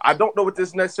 right? I don't know what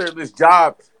this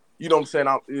job, you know what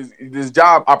I'm saying, this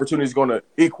job opportunity is going to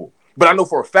equal. But I know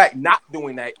for a fact not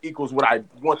doing that equals what I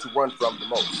want to run from the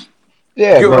most.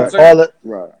 Yeah, but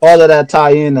all of that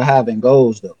tie into having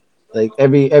goals, though. Like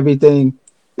everything.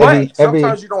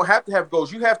 Sometimes you don't have to have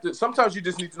goals. Sometimes you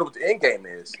just need to know what the end game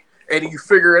is. And then you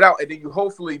figure it out. And then you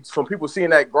hopefully, from people seeing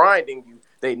that grinding,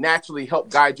 they naturally help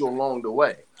guide you along the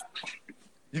way.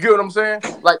 You get what I'm saying?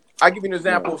 Like, I give you an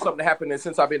example of something that happened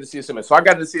since I've been to CSMS. So I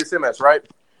got into CSMS, right?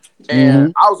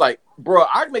 And I was like, bro,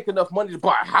 I make enough money to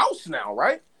buy a house now,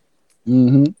 right?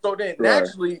 Mm-hmm. So then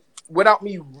naturally, without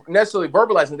me necessarily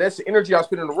verbalizing, that's the energy I was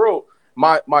putting in the world.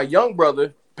 My young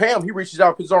brother, Pam, he reaches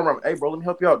out, puts his arm around me. Hey, bro, let me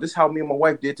help you out. This is how me and my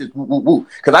wife did this. Woo, woo, woo.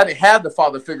 Because I didn't have the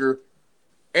father figure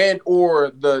and or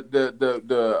the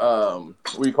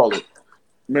what do you call it?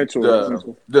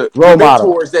 Mentor. The role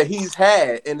mentors that he's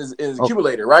had in his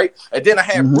accumulator, right? And then I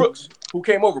had Brooks, who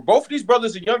came over. Both of these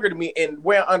brothers are younger than me, and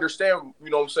where I understand, you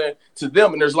know what I'm saying, to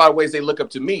them, and there's a lot of ways they look up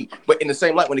to me. But in the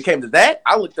same light, when it came to that,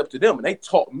 I looked up to them, and they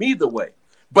taught me the way.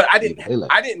 But I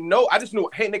didn't know. I just knew,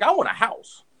 hey, nigga, I want a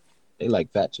house. They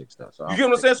like fat chicks, though. So you get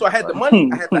what I'm saying? So I had the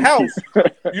money, I had the house,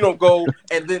 go,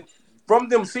 and then from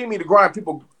them seeing me to grind,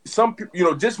 some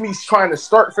people, just me trying to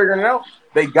start figuring it out,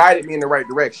 they guided me in the right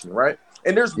direction, right?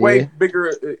 And there's way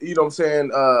bigger, you know what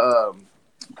I'm saying,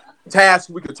 tasks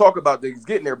we could talk about that's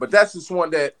getting there, but that's just one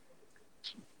that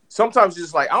sometimes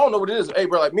just like, I don't know what it is. Hey,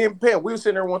 bro, like me and Pam, we were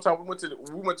sitting there one time, we went to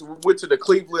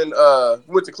Cleveland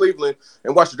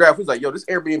and watched the draft. We was like, yo, this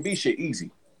Airbnb shit easy.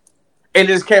 And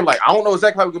it just came like, I don't know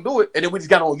exactly how we can do it. And then we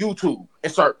just got on YouTube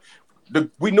and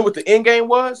we knew what the end game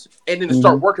was, and then to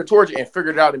start working towards it and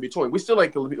figured it out in between. We still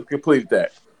ain't completed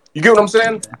that. You get what I'm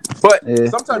saying? But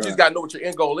sometimes you just gotta know what your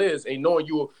end goal is, and knowing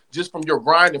you just from your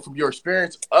grind and from your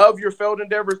experience of your failed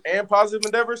endeavors and positive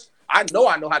endeavors, I know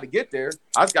how to get there.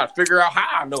 I just gotta figure out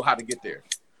how I know how to get there.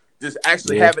 Just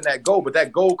actually having that goal, but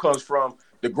that goal comes from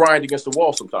the grind against the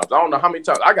wall. Sometimes I don't know how many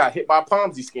times I got hit by a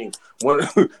Ponzi scheme. When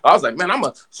I was like, man,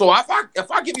 so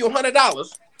if I give you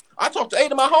 $100, I talk to 8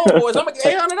 of my homeboys, I'm gonna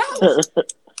get $800.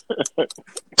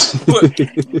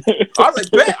 I was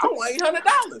like, bet I want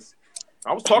 $800.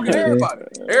 I was talking to everybody.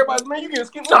 Everybody's, man, you getting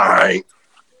skinny. Nah, you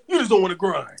just don't want to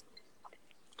grind.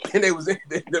 and they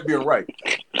ended up being right.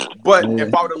 But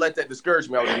if I would have let that discourage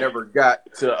me, I would have never got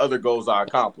to other goals I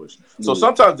accomplished. So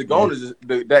sometimes the goal is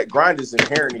that grind is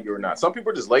inherent in you or not. Some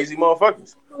people are just lazy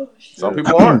motherfuckers. Some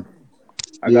people aren't.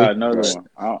 I got another one.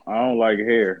 I don't like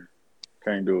hair.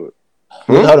 Can't do it.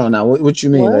 Hold on now. What you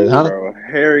mean, like, huh? Bro,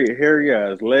 hairy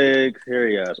ass legs,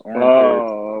 hairy ass armpits.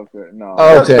 Oh, okay. No.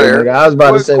 Okay, nigga. I was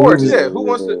about to say, who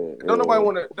wants to? Don't nobody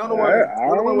want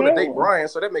to date Brian,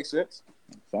 so that makes sense.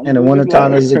 In the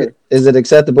wintertime, is it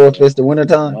acceptable if it's the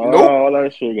wintertime? Nope. All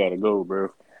that shit gotta go, bro.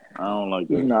 I don't like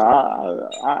that. No,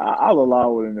 I'll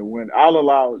allow it in the winter. I'll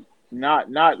allow it,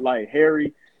 not like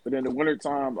hairy, but in the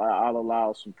wintertime, I'll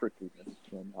allow some prickliness.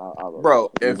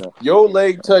 Bro, if your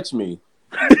leg touch me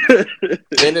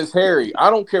and it's hairy, I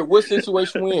don't care what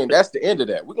situation we in. That's the end of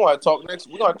that. We're gonna talk next.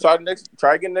 We're gonna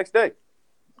try again next day.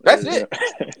 That's it.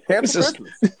 Cancel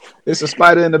Christmas. It's a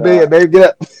spider in the bed, baby. Get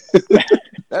up.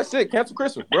 That's it. Cancel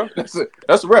Christmas, bro. That's it.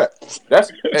 That's a wrap. Hey,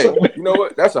 you know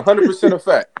what? That's 100% a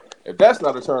fact. If that's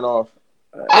not a turn off,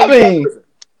 I mean,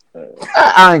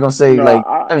 I ain't gonna say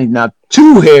not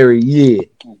too hairy, yeah.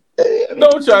 No,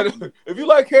 China. If you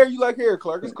like hair, you like hair,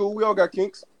 Clark. It's cool. We all got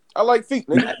kinks. I like feet,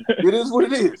 nigga. It is what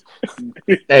it is.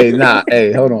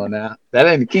 Hey, hold on now. That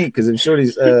ain't the kink, because if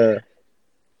Shorty's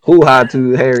hoo-ha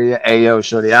too hairy, hey yo,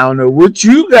 Shorty, I don't know what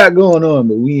you got going on,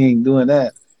 but we ain't doing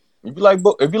that. If you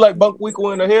like Bunk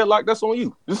Winkle in the headlock, that's on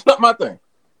you. This is not my thing.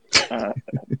 I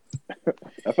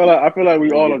feel like we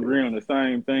all agree on the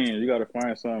same thing. You got to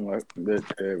find something like that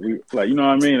we like. You know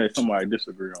what I mean? That somebody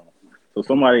disagree on. So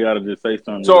somebody got to just say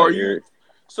something. So are you?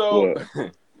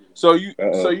 So you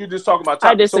just talking about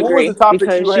topics. I disagree, so what was the topic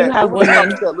because you have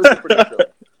women.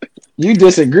 You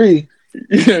disagree?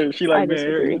 She like I being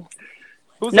hairy. disagree.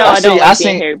 No, I don't like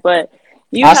being hairy, but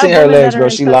you have seen her women legs, that are bro.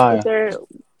 in She touch lying.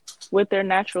 with their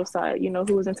natural side. You know,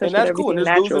 who's in touch And with that's everything cool. And there's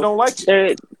natural. dudes that don't like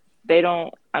it. They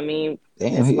don't. I mean,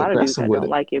 Damn, there's a lot of dudes that don't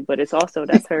like it, but it's also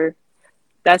that's her.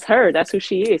 That's her. That's who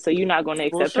she is. So you're not going to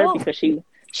accept her because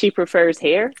she prefers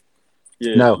hair.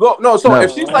 Yeah. No. So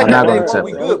if she's like that, day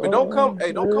we good. But don't come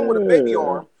with a baby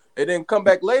arm and then come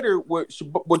back later with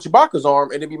Chewbacca's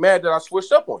arm and then be mad that I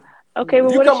switched up on you. Okay,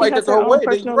 but what if she has her own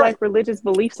personal religious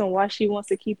beliefs on why she wants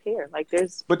to keep hair? Like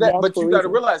there's but you got to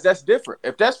realize that's different.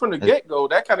 If that's from the get go,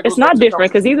 that kind of goes. It's not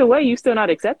different because either way, you're still not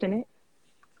accepting it.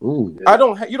 Ooh.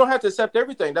 You don't have to accept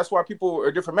everything. That's why people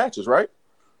are different matches, right?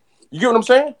 You get what I'm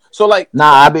saying? So like,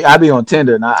 I be on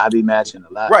Tinder and I be matching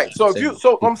a lot. Right. So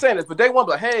I'm saying this, but they want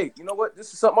to be like, hey, you know what?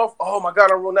 This is something off. Oh my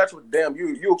God, I'm real natural. Damn,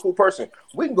 you're a cool person.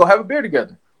 We can go have a beer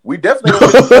together. We definitely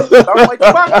don't like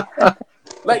the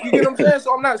like, you get what I'm saying?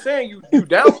 So I'm not saying you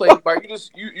downplay it, but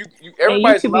you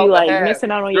everybody's you could be like missing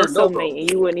out on your soulmate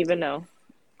and you wouldn't even know.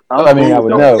 I mean, I would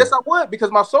know. Yes, I would, because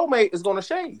my soulmate is gonna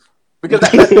shave. Because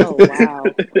oh wow.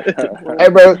 Hey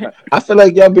bro, I feel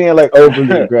like y'all being like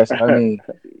overly aggressive. I mean,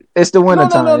 it's the winter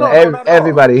time. No,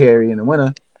 everybody hairy in the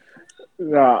winter.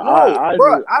 There's not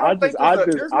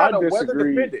a weather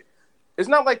dependent. It's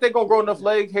not like they're gonna grow enough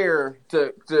leg hair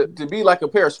to be like a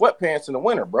pair of sweatpants in the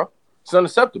winter, bro. It's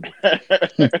unacceptable. That's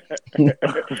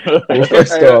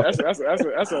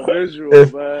a visual,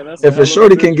 man. If a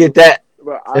shorty can get that,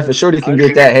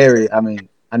 hairy, I mean,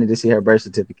 I need to see her birth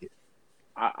certificate.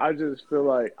 I just feel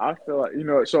like you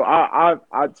know. So I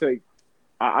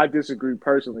disagree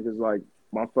personally because like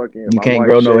my fucking you can't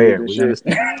grow no hair. We gonna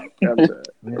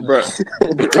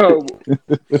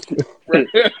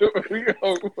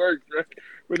work, bro.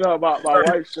 But no, my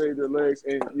wife shaved her legs,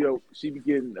 and you know she be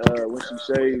getting when she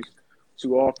shaves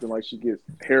too often, like she gets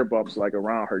hair bumps like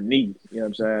around her knee. You know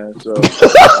what I'm saying? So, but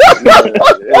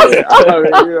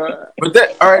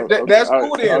that's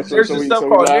cool. Then there's this stuff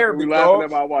called hair. We laughing at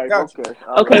my wife.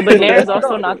 Okay, but Nair's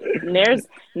also not Nair's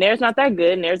not that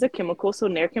good. Nair's a chemical, so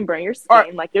Nair can burn your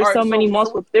skin. Like there's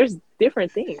there's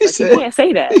different things. Like, you can't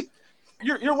say that.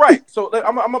 You're right. So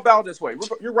I'm about this way.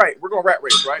 You're right. We're gonna rat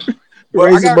race, right?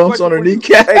 Raising bumps on her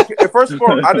kneecap. Hey, first of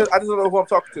all, I just don't know who I'm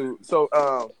talking to. So,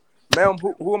 ma'am,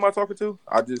 who am I talking to?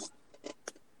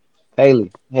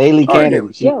 Hailee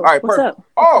Kennedy. All right, what's up?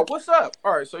 Oh, what's up?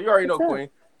 All right, so you already know, Queen.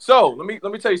 So let me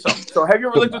tell you something. So have you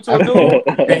ever looked into a dude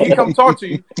and he come talk to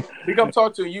you? You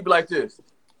be like this.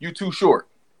 You too short.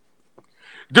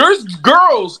 There's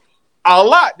girls a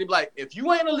lot. They be like, if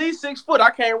you ain't at least 6 foot, I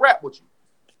can't rap with you.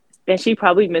 Then she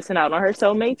probably missing out on her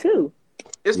soulmate too.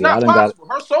 It's not possible.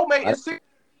 Her soulmate is 6.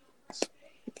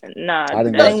 Nah, I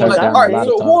didn't that got ain't what turned Like, down God a all right, lot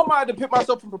said. of so who times. am I to put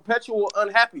myself in perpetual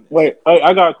unhappiness? Wait,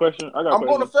 I got a question. I got a I'm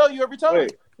going to question. fail you every time.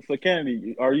 Wait, so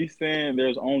Kennedy, are you saying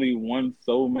there's only one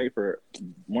soulmate for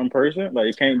one person? Like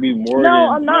it can't be more No,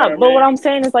 than, I'm you know what I not. But what mean? I'm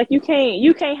saying is like you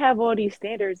can't have all these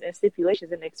standards and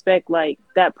stipulations and expect like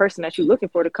that person that you're looking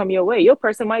for to come your way. Your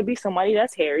person might be somebody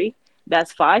that's hairy,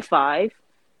 that's 5'5".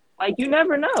 Like you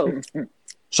never know.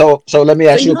 So let me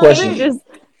So ask you you a Could can't question. be. just.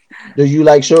 Do you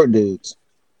like short dudes?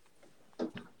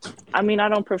 I mean, I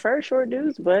don't prefer short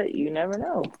dudes, but you never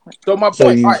know. So my So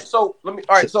point. All you right. So let me.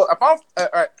 All so, right. So if I'm, all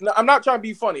right, no, I'm not trying to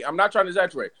be funny. I'm not trying to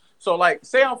exaggerate. So like,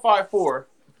 say I'm 5'4",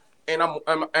 and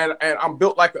I'm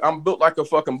built like a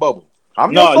fucking bubble.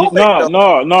 I'm your No, soulmate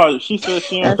though. no. She said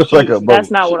That's like a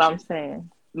that's bubble. not what I'm saying.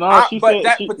 She But said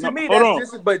that, she but to no. me, Hold that's on.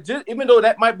 just. But just even though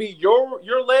that might be your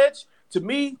ledge, to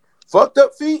me, fucked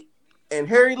up feet and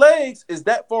hairy legs is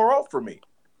that far off for me.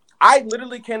 I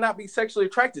literally cannot be sexually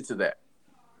attracted to that.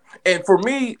 And for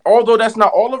me, although that's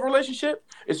not all of a relationship,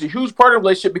 it's a huge part of a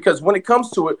relationship because when it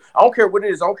comes to it, I don't care what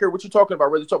it is. I don't care what you're talking about,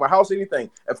 whether you're talking about house, anything.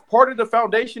 If part of the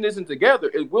foundation isn't together,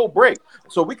 it will break.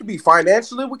 So we could be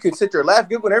financially, we can sit there, laugh,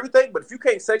 giggle, and everything. But if you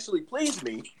can't sexually please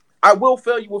me, I will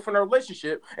fail you within a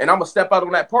relationship, and I'm gonna step out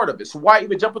on that part of it. So why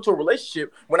even jump into a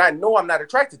relationship when I know I'm not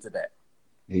attracted to that?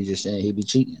 He's just saying he be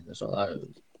cheating. That's all I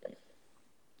heard.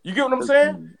 You get what I'm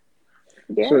saying?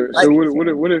 Yeah, So I Like, get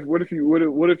what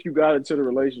you're what if you got into the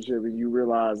relationship and you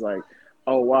realize like,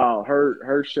 oh wow,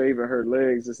 her shaving her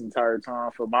legs this entire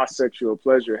time for my sexual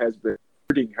pleasure has been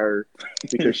hurting her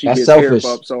because she That's gets hair selfish.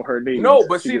 bumps on her knees. no,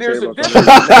 but She see, gets hair there's a bumps on her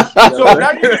difference. knees. You know So what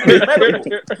now I'm you're taking it medical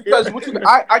saying? because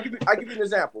I give you an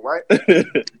example, right?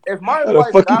 If my How the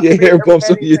wife, fuck you God get forbid, hair ever bumps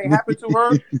had on your anything happen to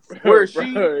her knee? where Bro,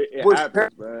 she it was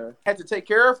happens, man. had to take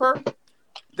care of her,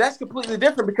 that's completely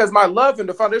different because my love and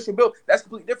the foundation built, that's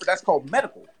completely different. That's called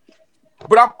medical.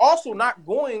 But I'm also not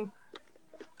going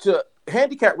to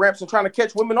handicap ramps and trying to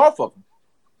catch women off of them.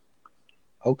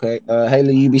 Okay.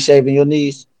 Hailee, you be shaving your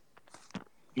knees?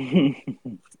 saying.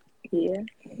 Yeah,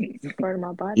 it's part of my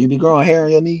You body. be growing hair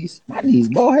on your knees? My knees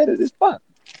bald headed as fuck.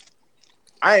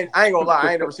 I ain't gonna lie,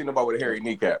 I ain't never seen nobody with a hairy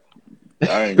kneecap.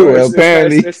 I ain't Bro, gonna. Well, it's not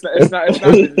apparently. it's not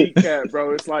the kneecap,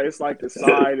 bro. It's like the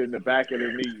side and the back of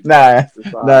the knee, bro. Nah, It's the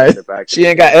side nah. and the back of She the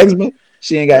ain't knee, got bro. eczema.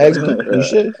 She ain't got eczema. You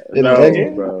sure? It ain't No, eczema.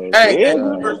 Yeah, bro. Hey,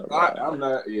 Nah, bro. I'm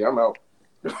not. Yeah, I'm out.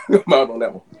 I'm out on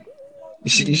that one.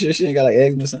 You sure she ain't got like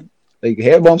eczema or something? Like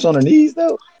hair bumps on her knees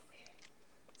though?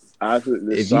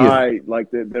 The If you side,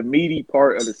 like the meaty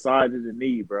part of the side of the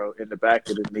knee, bro, in the back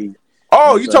of the knee.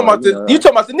 Oh, It's you talking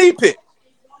about the knee pit?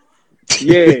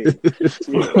 yeah,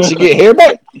 yeah. she get hair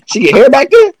back? She get hair back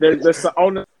there? There's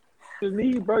on the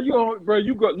knee, bro.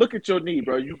 You go look at your knee,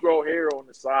 bro. You grow hair on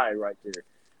the side right there.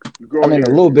 You I grow mean a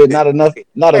hair little there. bit, not enough,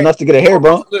 not Hey, enough to get a hair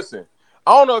bump. listen,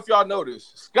 I don't know if y'all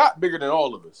noticed. Scott bigger than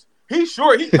all of us. He's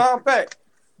short. He compact,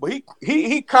 but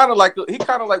he kind of like one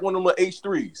of them little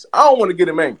H3s. I don't want to get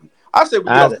him angry. I said we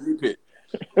get off I the knee pit.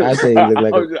 I say he look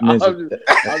like a midget.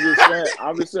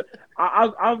 I'm just saying.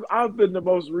 I've been the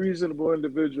most reasonable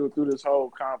individual through this whole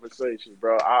conversation,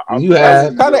 bro. I'm You That's telling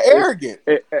have. you, kind of bro. arrogant.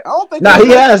 I don't think Nah, you're he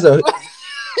ready. has though.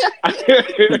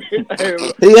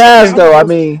 Hey, He has I'm the though. I most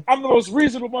mean, I'm the most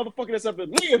reasonable motherfucker that's ever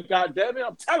lived. God damn it,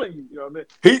 I'm telling you. You know what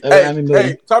I mean,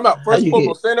 but Talking about how first and you get?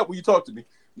 foremost, stand up when you talk to me.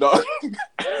 No, I mean?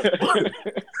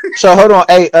 So hold on.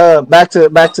 Hey, back to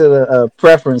the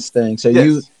preference thing.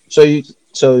 yes.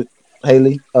 So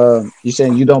Hailee, you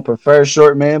saying you don't prefer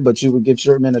short men, but you would give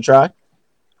short men a try?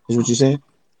 Is what you saying?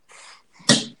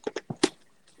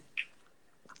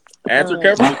 Answer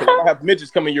carefully because I don't have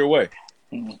midgets coming your way.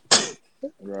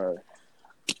 Right.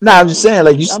 Nah, I'm just saying.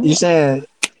 Like you I'm saying.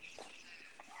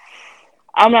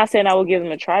 I'm not saying I would give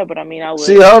them a try, but I mean I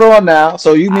See, would hold on now.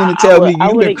 So you mean to tell me I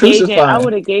you've would been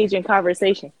crucifying? engage in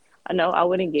conversation. I know I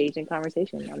would engage in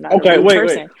conversation. I'm not a Okay, rude wait.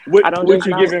 person. I don't Would just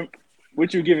you give mouth. him?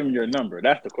 Would you give him your number?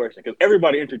 That's the question. Because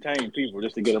everybody entertains people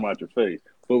just to get them out your face.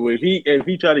 But if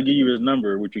he tried to give you his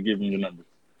number, would you give him your number?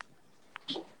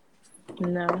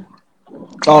 No.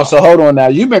 Oh, so hold on now.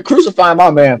 You've been crucifying my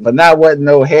man for not wanting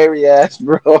no hairy ass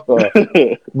bro,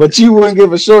 but you wouldn't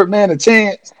give a short man a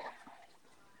chance.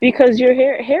 Because your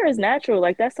hair is natural.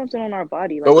 Like that's something on our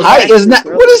body. Like So it it's Height height. is naturally not.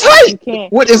 What is grows. Like height? you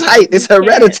can't What is height? It's you can't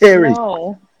hereditary.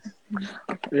 no.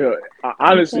 Yeah, You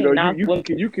honestly can't though, knock women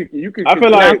you can I feel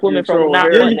knock like women from control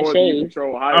not hair wanting to more than you shave.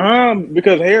 control height.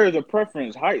 because hair is a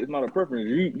preference. Height is not a preference.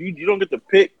 You don't get to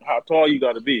pick how tall you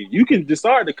got to be. You can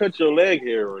decide to cut your leg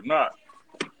hair or not.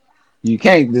 You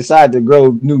can't decide to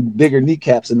grow new bigger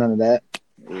kneecaps and none of that.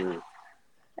 Yeah.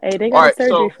 Hey, they All got a right,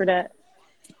 surgery for that.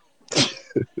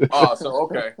 so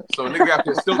okay, so nigga got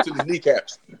to still to his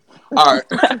kneecaps. All right,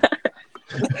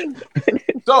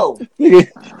 So he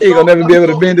ain't gonna never be able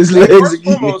to bend his legs first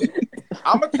again. foremost,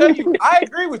 I'm gonna tell you, I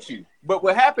agree with you. But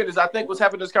what happened is, I think what's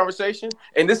happened in this conversation,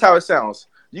 and this is how it sounds.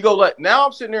 You go, like, now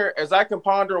I'm sitting there as I can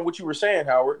ponder on what you were saying,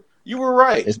 Howard. You were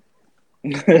right,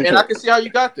 and I can see how you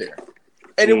got there.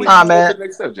 And then we can go to the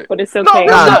next subject. But it's okay.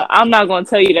 No, I'm not gonna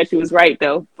tell you that you was right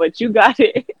though. But you got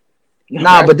it.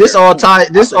 Nah, but this all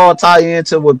tie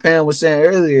into what Pam was saying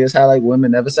earlier. Is how like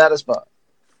women never satisfied.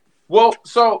 Well,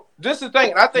 so this is the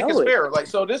thing, and I think it's fair. Like,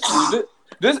 so this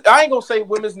I ain't gonna say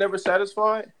women's never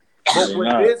satisfied, but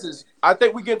what it is I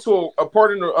think we get to a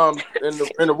part in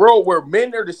the world where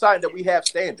men are deciding that we have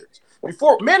standards.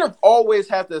 Before, men have always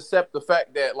had to accept the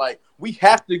fact that like we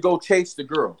have to go chase the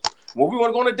girl. When we want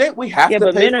to go on a date, we have to. Yeah,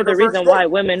 but pay men are for the reason why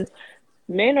women.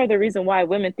 Men are the reason why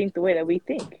women think the way that we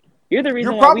think. You're the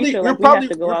reason why we feel like we have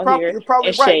to go out here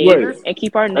and shave and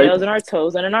keep our nails and our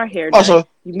toes and our hair done.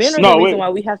 Men are the reason why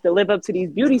we have to live up to these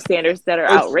beauty standards that are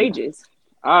outrageous.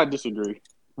 I disagree.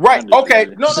 Right.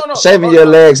 Okay. No. Shaving your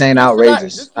legs ain't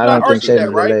outrageous. I don't think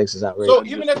shaving your legs is outrageous. So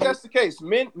even if that's the case,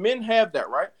 men have that,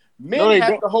 right? Men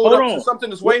have to hold up to something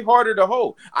that's way harder to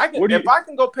hold. If I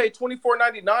can go pay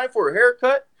 $24.99 for a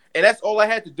haircut and that's all I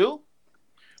had to do,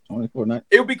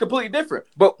 it would be completely different.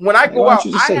 But when I go out,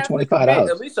 I have to commit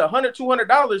at least $100,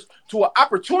 $200 to an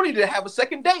opportunity to have a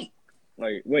second date.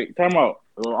 Like, wait, time out.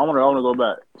 I want to go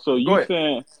back. So you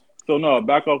saying? So no,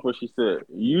 back off what she said.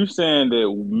 You saying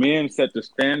that men set the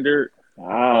standard?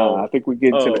 I think we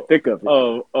get into the thick of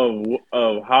it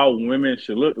of how women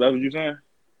should look. That's what you saying?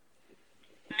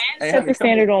 Men set the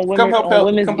standard on women on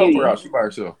women's beauty. Come help her out. She by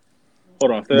herself.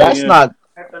 Hold on. That's not.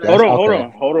 Hold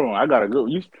on. I gotta go.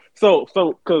 So,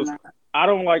 because I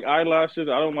don't like eyelashes.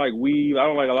 I don't like weave. I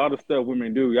don't like a lot of stuff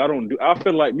women do. Y'all don't do. I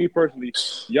feel like me personally,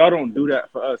 y'all don't do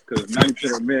that for us because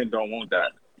 90% of men don't want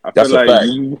that. I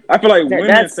feel like women.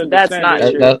 That's not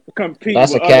true. Compete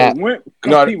with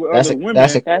other women.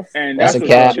 That's a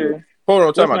cap. Hold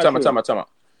on. Time out.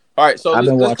 All right. So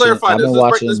let's clarify this.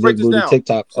 Let's break this down.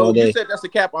 TikTok so you said that's a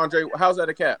cap, Andre. How's that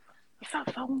a cap?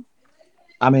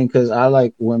 I mean, because I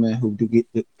like women who do get.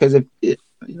 Because you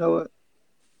know what?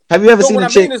 Have you ever seen a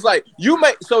chick? Mean is like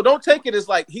so don't take it as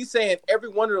like he's saying every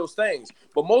one of those things,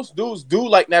 but most dudes do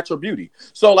like natural beauty.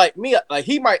 So like me, like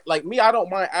he might like me. I don't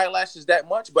mind eyelashes that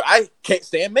much, but I can't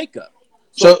stand makeup.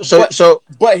 But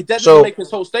that doesn't make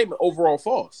his whole statement overall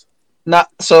false.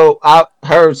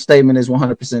 Her statement is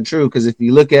 100% true because if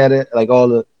you look at it,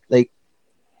 like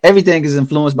everything is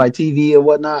influenced by TV and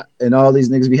whatnot, and all these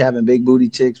niggas be having big booty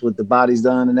chicks with the bodies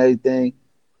done and everything.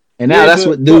 And now that's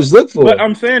what dudes look for. But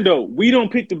I'm saying though, we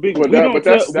don't pick the big. That's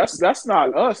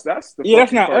not us. That's the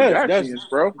that's not us. That's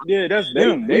bro. Yeah, that's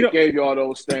them. They gave y'all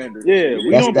those standards. Yeah,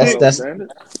 we don't pick those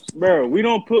standards. Bro, we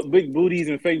don't put big booties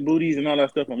and fake booties and all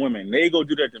that stuff on women. They go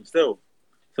do that themselves.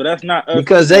 So that's not us.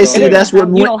 Because they see that's what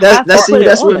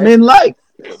men like.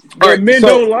 But men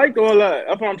don't like all that.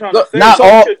 That's what I'm trying to say.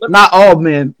 Not all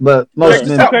men, but most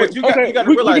men. Okay. You gotta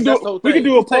realize that's the whole thing. We can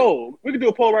do a poll. We can do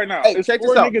a poll right now. Hey, check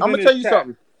this out. I'm gonna tell you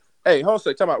something. Hey, hold on a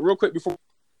second. Time out real quick before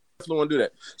I want to do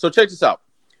that. So check this out.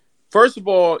 First of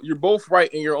all, you're both right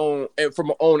in your own and from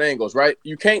your own angles, right?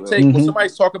 You can't take when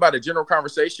somebody's talking about a general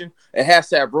conversation, it has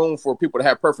to have room for people to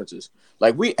have preferences.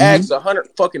 Like we asked 100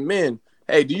 fucking men,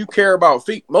 hey, do you care about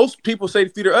feet? Most people say the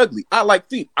feet are ugly. I like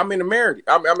feet. I'm in a rarity.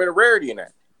 I'm in a rarity in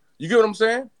that. You get what I'm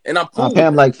saying? And I'm cool.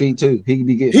 Pam like feet too. He could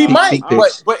be getting. He might,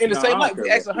 but in the same light, we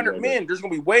ask 100 men. There's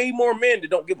gonna be way more men that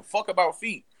don't give a fuck about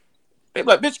feet. They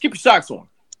like, bitch, keep your socks on.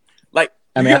 Like,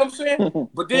 you get what I'm saying?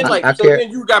 But then,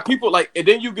 then you got people like, and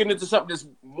then you get into something that's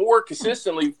more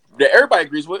consistently that everybody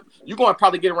agrees with. You're going to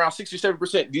probably get around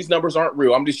 67%. These numbers aren't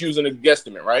real. I'm just using a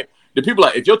guesstimate, right? The people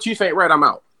like, if your teeth ain't right, I'm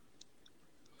out.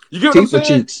 You get what I'm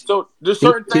saying? So there's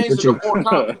certain things that are more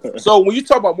common. So when you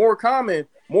talk about more common,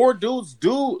 more dudes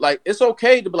do like it's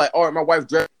okay to be like, all right, my wife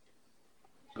dressed.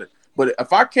 But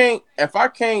if I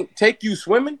can't take you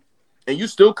swimming and you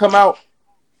still come out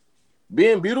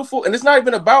being beautiful, and it's not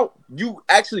even about you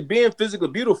actually being physically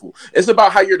beautiful. It's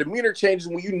about how your demeanor changes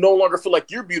when you no longer feel like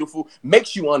you're beautiful,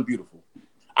 makes you unbeautiful.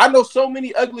 I know so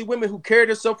many ugly women who carry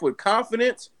themselves with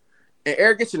confidence and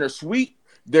arrogance, and they're sweet,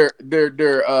 they're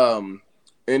and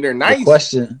they're nice.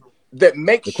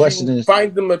 The question is,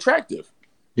 find them attractive.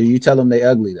 Do you tell them they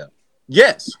ugly though?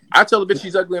 Yes, I tell a bitch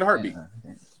she's ugly in a heartbeat.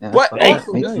 But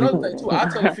also, there's another thing too. I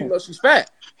tell a female she's fat.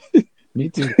 Me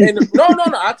too. And no.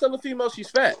 I tell a female she's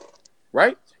fat.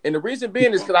 Right? And the reason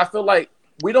being is because I feel like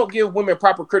we don't give women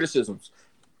proper criticisms.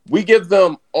 We give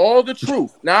them all the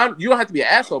truth. Now, you don't have to be an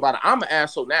asshole about it. I'm an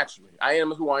asshole naturally. I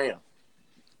am who I am.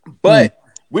 But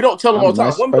we don't tell them all the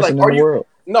time. A woman be like,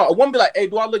 a woman be like, hey,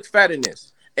 do I look fat in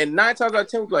this? And 9 times out of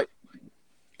 10, we're like,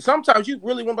 sometimes you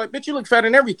really want to be like, bitch, you look fat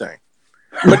in everything.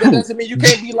 But that doesn't mean you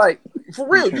can't be like, for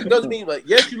real. It doesn't mean like,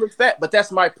 yes, you look fat, but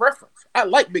that's my preference. I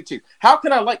like big chicks. How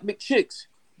can I like big chicks,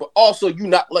 but also you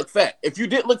not look fat? If you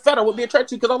didn't look fat, I wouldn't be attracted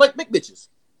to you because I like big bitches.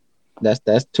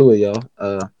 That's two of y'all.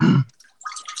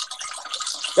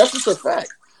 That's just a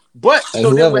fact. But hey,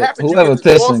 so then what happens? Whoever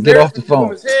pissing, get off the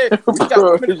phone. Head, we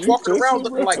got women walking around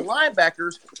looking like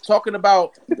linebackers, talking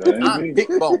about I'm big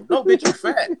bone. No, bitch, you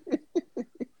fat.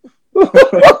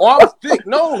 I'm thick.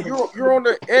 No, you're on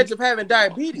the edge of having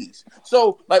diabetes.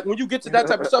 So, like, when you get to that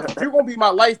type of stuff, if you're gonna be my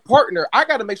life partner, I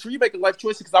got to make sure you make a life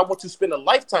choice because I want to spend a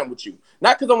lifetime with you,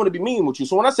 not because I want to be mean with you.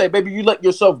 So when I say, baby, you let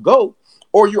yourself go,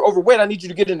 or you're overweight, I need you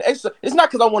to get in extra. It's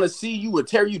not because I want to see you or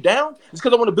tear you down. It's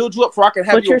because I want to build you up so I can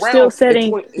have but you you're around. Still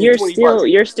setting,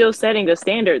 you're still setting a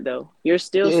standard, though. You're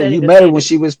still setting. You met her when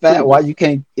she was fat. Why you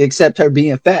can't accept her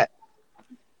being fat?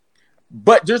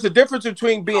 But there's a difference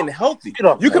between being healthy.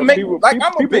 You can make I'm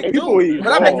a big dude,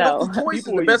 but I make healthy choices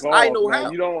the best I know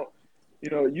how. You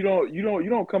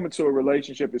don't come into a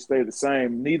relationship and stay the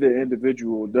same. Neither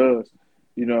individual does.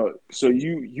 So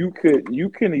you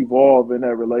can evolve in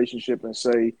that relationship and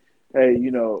say,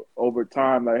 hey, over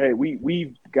time, like, hey,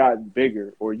 we've gotten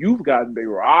bigger, or you've gotten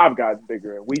bigger, or I've gotten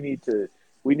bigger, and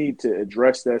we need to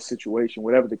address that situation,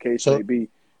 whatever the case may be.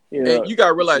 And you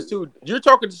gotta realize too, you're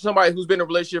talking to somebody who's been in a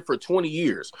relationship for 20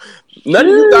 years. None of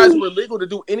you guys were legal to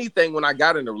do anything when I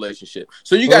got in a relationship.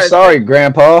 So you guys, sorry,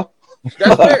 Grandpa.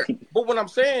 That's fair. But what I'm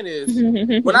saying is,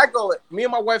 when I go, me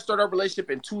and my wife started our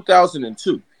relationship in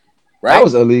 2002. Right? That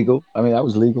was illegal. I mean, that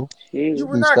was legal. You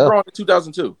were not grown in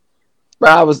 2002. But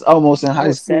I was almost in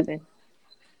high school. 7.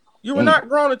 You were not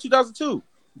grown in 2002.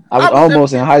 I was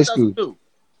almost in high school.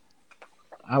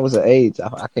 I was at age.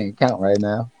 I can't count right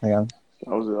now. Hang on.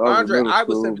 Andre, I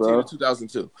was 17 in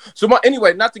 2002. So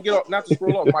anyway, not to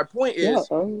scroll off. My point is,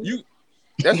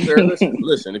 that's fair.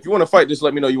 Listen. If you want to fight, just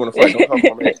let me know you want to fight. Don't come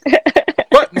for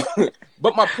me.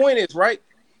 But my point is, right?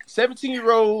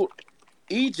 17-year-old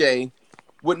EJ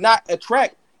would not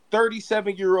attract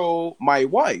 37-year-old my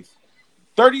wife.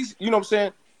 30, you know what I'm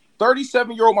saying?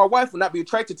 37-year-old my wife would not be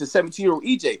attracted to 17-year-old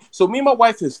EJ. So me and my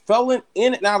wife has fallen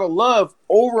in and out of love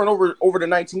over and over the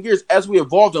 19 years as we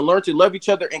evolved and learned to love each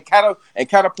other and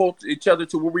catapult each other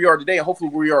to where we are today and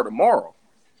hopefully where we are tomorrow.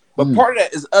 But part of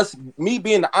that is me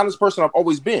being the honest person I've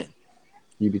always been.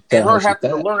 And her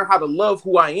having to learn how to love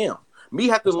who I am. Me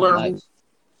have to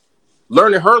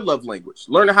learning her love language,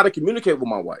 learning how to communicate with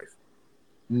my wife.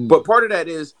 But part of that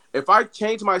is if I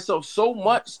change myself so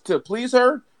much to please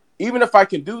her, even if I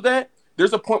can do that,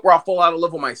 there's a point where I fall out of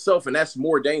love with myself, and that's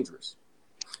more dangerous.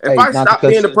 If I stop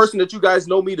being the person that you guys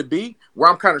know me to be, where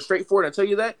I'm kind of straightforward and I tell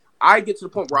you that, I get to the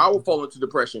point where I will fall into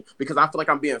depression because I feel like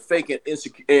I'm being fake and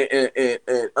insecure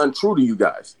and untrue to you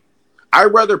guys.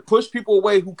 I'd rather push people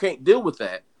away who can't deal with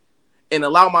that and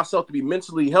allow myself to be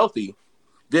mentally healthy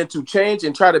than to change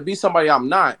and try to be somebody I'm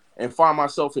not and find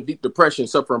myself in deep depression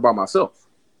suffering by myself.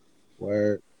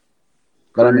 Word.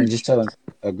 But I mean, just telling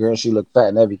a girl she looked fat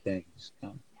and everything.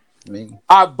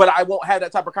 But I won't have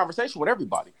that type of conversation with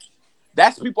everybody.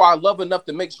 That's people I love enough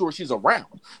to make sure she's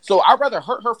around. So I'd rather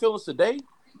hurt her feelings today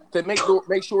to make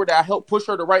sure that I help push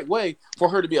her the right way for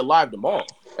her to be alive tomorbe.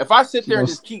 If I sit there and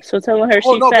just keep telling her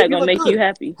she's fat gonna make you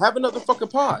happy. Have another fucking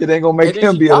pod. It ain't gonna make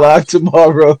him be alive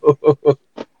tomorrow.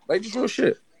 Like just real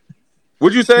shit.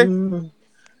 What'd you say?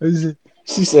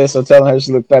 She said so. Telling her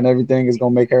she looked fat and everything is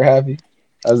gonna make her happy.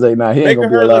 I was like, nah, he ain't gonna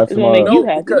be alive tomorrow.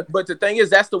 No, but the thing is,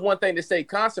 that's the one thing that stayed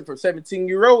constant from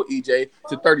 17-year-old EJ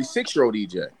to 36-year-old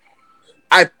EJ.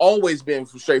 I've always been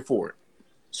straightforward.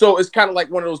 So it's kind of like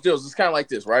one of those deals. It's kind of like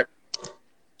this, right?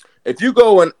 If you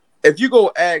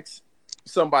go ask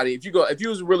somebody, if you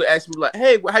was really asking me like,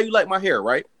 hey, how you like my hair,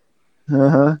 right?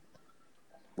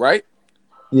 Right?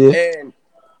 Yeah. And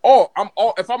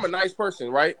if I'm a nice person,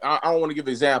 right? I don't want to give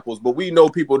examples, but we know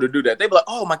people to do that. They be like,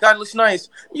 oh my God, it looks nice.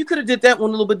 You could have did that one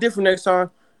a little bit different next time.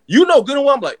 You know good and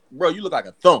well. I'm like, bro, you look like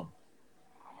a thumb.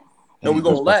 And we're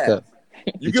going to laugh.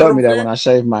 You told me that when I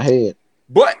shaved my head.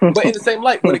 But in the same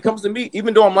light, when it comes to me,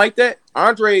 even though I'm like that,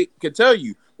 Andre can tell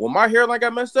you, when my hairline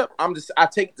got messed up, I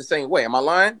take it the same way. Am I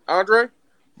lying, Andre?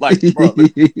 Like, bro.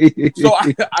 So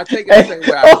I take it the same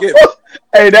way I give it.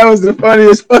 Hey, that was the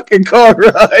funniest fucking car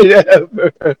ride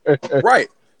ever. Right.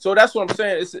 So that's what I'm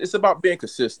saying. It's about being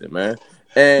consistent, man.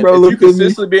 And if you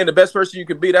consistently being the best person you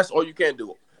can be, that's all you can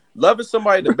do. Loving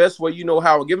somebody the best way you know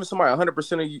how and giving somebody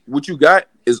 100% of what you got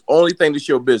is the only thing that's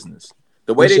your business.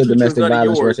 The way they treat you is none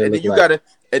of yours. And then you gotta,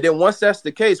 and then once that's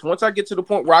the case, once I get to the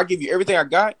point where I give you everything I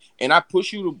got and I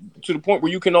push you to the point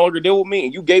where you can no longer deal with me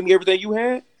and you gave me everything you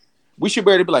had, we should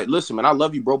be able to be like, listen, man, I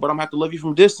love you, bro, but I'm gonna have to love you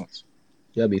from distance.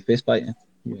 Y'all be fist fighting.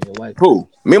 You and your wife. Who?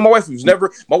 Me and my wife was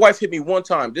never. My wife hit me one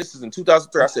time. This is in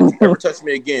 2003. I said, if you ever touch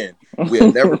me again,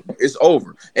 we'll never. It's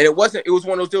over. And it wasn't. It was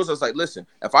one of those deals. I was like, listen,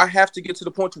 if I have to get to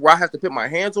the point where I have to put my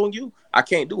hands on you, I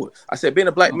can't do it. I said, being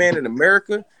a black man in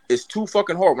America is too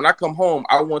fucking hard. When I come home,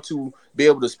 I want to be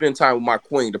able to spend time with my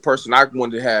queen, the person I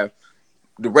wanted to have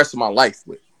the rest of my life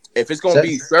with. If it's gonna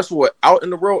be stressful out in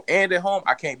the world and at home,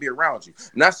 I can't be around you.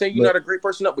 I'm not saying you're not a great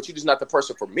person up, but you're just not the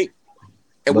person for me.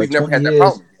 And we've never had that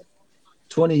problem.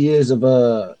 20 years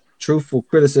of truthful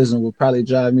criticism will probably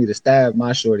drive me to stab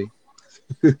my shorty.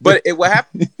 But it will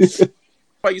happen.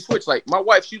 Why you switch? Like my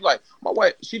wife,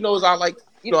 she knows I like,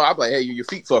 I'm like, hey, your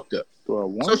feet fucked up.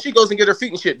 So she goes and get her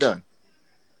feet and shit done.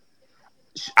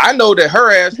 I know that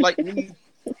her ass like me.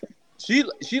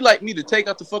 She like me to take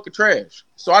out the fucking trash.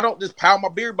 So I don't just pile my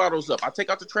beer bottles up. I take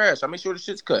out the trash. I make sure the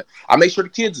shit's cut. I make sure the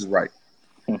kids is right.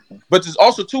 But there's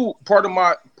also too part of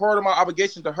my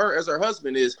obligation to her as her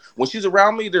husband is when she's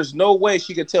around me, there's no way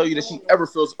she can tell you that she ever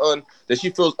feels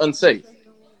unsafe.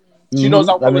 She knows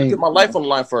I'm willing to put my life on the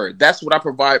line for her. That's what I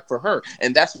provide for her,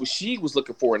 and that's what she was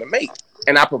looking for in a mate,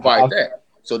 and I provide that.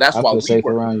 So that's why I feel we safe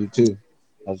work around you too.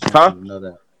 I just want you to know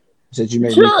that. You said you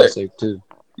made me feel safe too.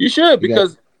 You should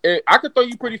because I could throw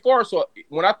you pretty far. So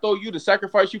when I throw you to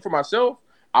sacrifice you for myself,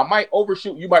 I might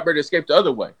overshoot. You might better escape the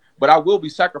other way. But I will be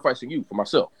sacrificing you for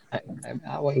myself. I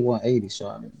weigh 180, so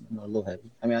I'm a little heavy.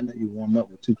 I mean, I know you warm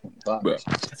up with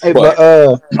 225. But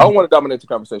I don't want to dominate the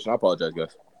conversation. I apologize,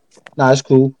 guys. Nah, it's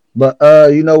cool. But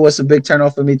you know what's a big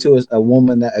turnoff for me too is a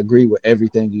woman that agree with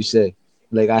everything you say.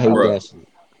 Like I hate that shit.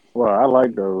 Well, I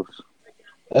like those.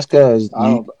 That's because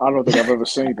I don't think I've ever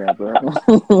seen that, bro.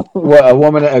 What, a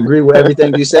woman that agree with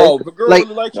everything you say? Oh, the girl like,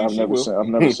 really likes you. I've never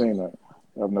seen that.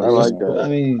 I've never like seen that. I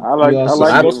mean, I like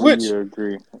it when you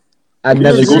agree. I've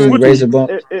never seen Razor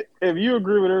Bump. If you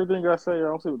agree with everything I say, I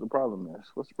don't see what the problem is.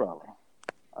 What's the problem?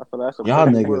 I feel that's a y'all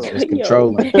niggas is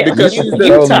controlling. Because she's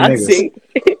toxic.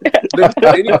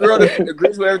 Any girl that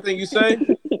agrees with everything you say,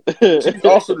 she's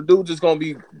also the dude just gonna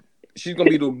be. She's gonna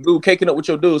be the dude caking up with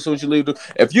your dude as soon as you leave.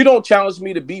 If you don't challenge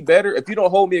me to be better, if you don't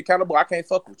hold me accountable, I can't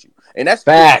fuck with you. And that's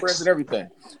friends and everything.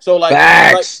 So like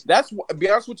that's be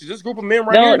honest with you, this group of men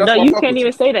right here. No, you can't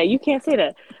even say that. You can't say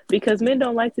that because men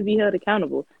don't like to be held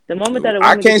accountable. The moment that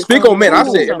I can't speak on men. I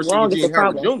said ever since Gene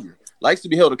Howard Jr. likes to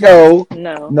be held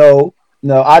accountable.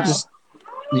 No. I just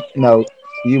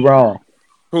you wrong.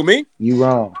 Who, me? You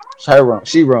wrong. Her wrong.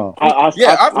 She wrong. I've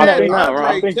had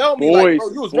Andre tell me like,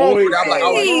 bro, you was wrong for that. I'm like, I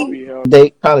was wrong.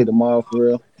 Date probably tomorrow for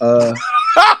real.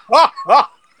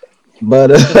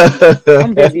 But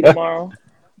I'm busy tomorrow.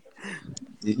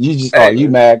 You just you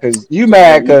mad because you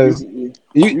mad because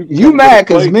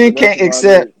men can't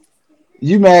accept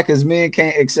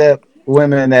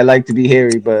women that like to be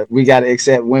hairy, but we gotta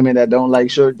accept women that don't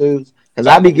like short dudes. Because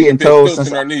I be getting told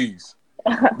since our knees.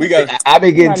 I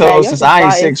be getting told since I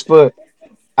ain't 6 foot.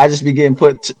 I just be getting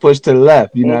pushed to the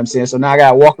left. You know what I'm saying? So now I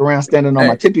gotta walk around standing on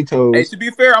my tippy toes. Hey, to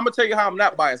be fair, I'm gonna tell you how I'm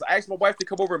not biased. I asked my wife to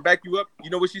come over and back you up. You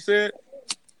know what she said?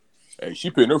 Hey, she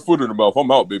putting her foot in her mouth.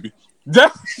 I'm out, baby.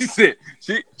 That's what she said.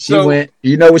 She went.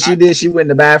 You know what she did? She went in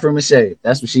the bathroom and shaved.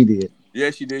 That's what she did.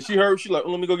 Yeah, she did. She heard. She like,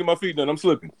 let me go get my feet done. I'm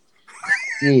slipping.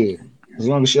 Yeah, as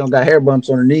long as she don't got hair bumps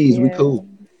on her knees, we cool.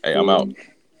 Hey, I'm out.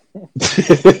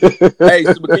 Hey,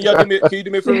 so can you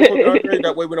do me a favor, quick, Andre?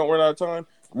 That way we don't run out of time.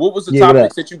 What was the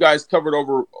topics that you guys covered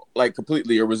over like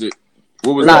completely, or was it?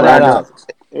 What was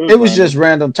It was just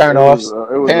random turnoffs.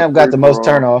 Pam got the most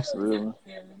turnoffs.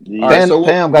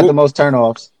 Pam got the most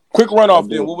turnoffs. Quick runoff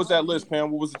then. What was that list,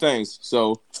 Pam? What was the things?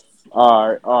 So, all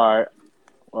right.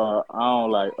 I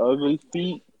don't like ugly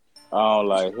feet. I don't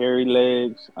like hairy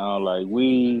legs. I don't like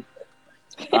weave.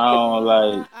 I don't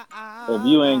like if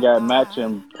you ain't got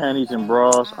matching panties and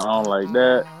bras. I don't like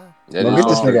that. Get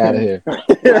this nigga out of here. Wow.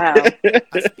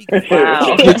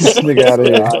 Get this nigga out of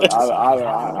here.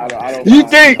 I don't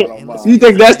you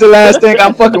think that's the last thing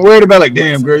I'm fucking worried about? Like,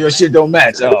 damn, girl, your shit don't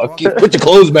match. Put your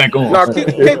clothes back on. No,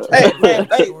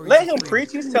 let him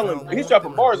preach. He's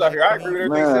dropping bars out here. I agree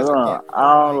with everything.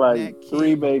 I don't like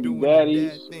 3 baby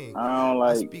daddies. I don't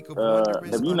like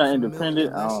if you're not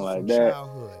independent. I don't like that.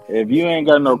 If you ain't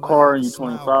got no car and you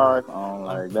 25, I don't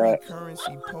like that.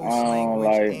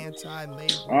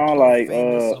 I don't like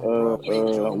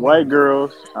white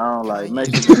girls. I don't like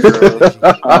Mexican girls.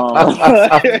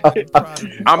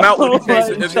 I'm out with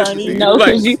the Chinese. No,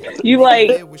 because you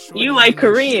like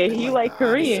Korean. You like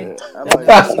Korean.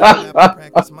 Whatever.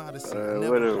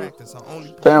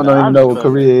 Pam don't even know what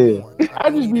Korea is. I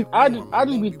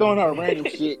just be throwing out random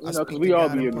shit, because we all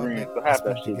be agreeing. So half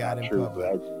that shit not true.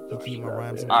 But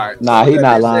right. Nah, he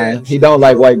not lying. He don't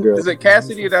like white girls. Is it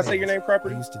Cassidy? Did I say your name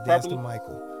properly?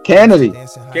 Kennedy.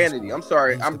 Kennedy. I'm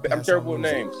sorry. I'm terrible with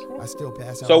names.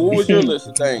 So what was your list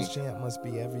of things?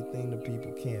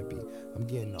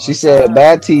 She said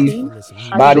bad teeth,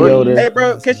 body odor. Hey,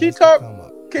 bro, can she talk?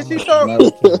 Can she talk?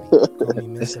 No.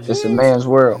 It's a man's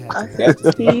world.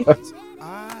 Teeth,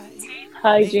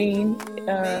 hygiene.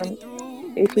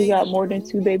 If he got more than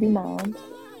 2 baby moms.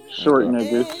 Short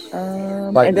niggas.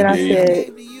 And then I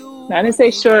said, no, I didn't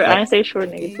say short. I didn't say short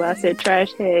niggas, but I said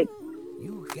trash head.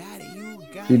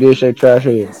 You did say trash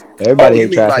head. Everybody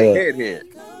hate trash like head.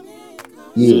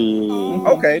 Yeah.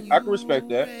 Okay, I can respect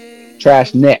that.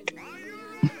 Trash neck.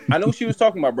 I know what she was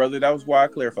talking about, brother. That was why I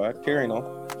clarified. Carrying on.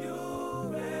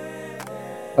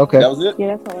 Okay. That was it?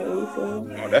 Yeah, that's all I really said.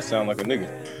 Oh, that sounds like a nigga.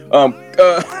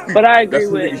 But I agree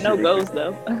with no goes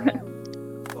though.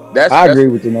 I agree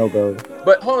with the no goes.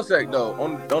 But hold on a sec though.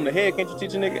 On the head, can't you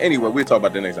teach a nigga? Anyway, we'll talk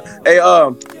about that next time. Hey,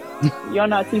 y'all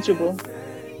not teachable.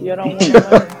 You don't want to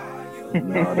learn.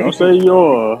 No, don't say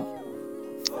you're.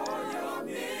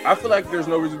 I feel like there's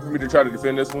no reason for me to try to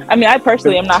defend this one. I mean, I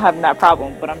personally am not having that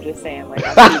problem, but I'm just saying, like,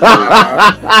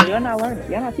 you're not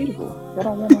learning. You're not teachable. You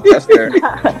don't want to. That's fair.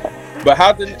 But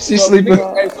how did she's sleeping?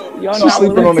 She's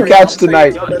sleeping on the couch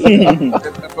tonight.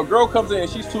 If a girl comes in and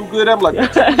she's too good, I'm like,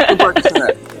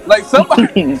 like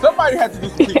somebody had to do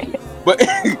some teaching. But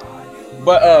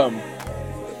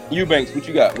Eubanks, what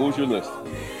you got? What was your list?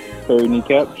 Hairy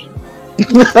kneecaps.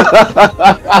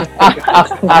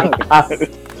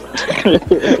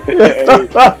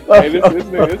 Hey,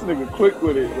 this nigga quick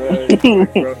with it, man.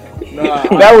 Bro. Nah,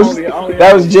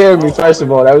 that was Jeremy. First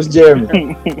of all, that was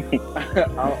Jeremy. I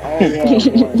only have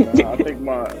one.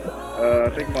 I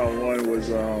think my one was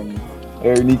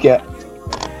Hairy kneecap.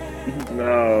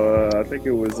 No, I think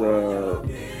it was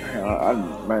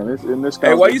man. In this.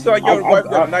 Hey, why you thought your wife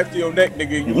got a knife to your neck,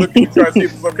 nigga? You looking to try to see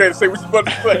if it's okay to say what you about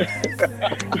to say.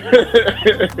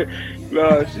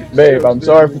 No, babe, I'm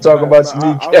sorry for talking about your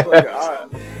kneecap.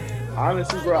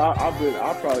 Honestly, bro,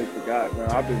 I probably forgot, man.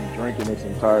 I've been drinking this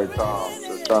entire time,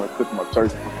 so trying to cook my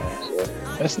turkey. So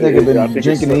this nigga been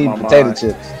drinking and eating potato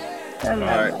chips. All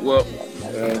right, well,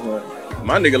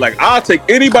 my nigga, like, I'll take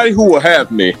anybody who will have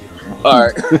me. All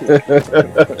right.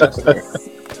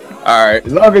 All right.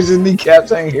 As long as his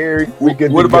kneecaps ain't hairy, we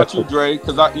good. What about you, Dre?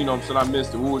 Because I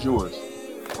missed it. What was yours?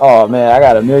 Oh man, I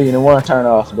got 1,000,001 turn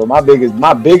offs, but my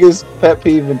biggest pet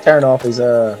peeve and turn off is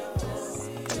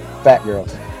fat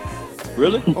girls.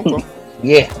 Really? Okay.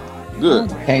 Yeah. Good.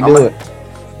 Can't do it.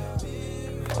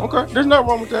 Okay. There's nothing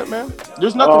wrong with that, man.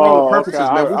 There's nothing wrong with preferences,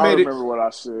 man. We made it. I remember what I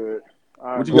said.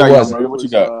 What you got? What you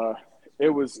got? It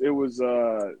was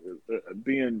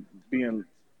being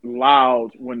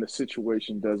loud when the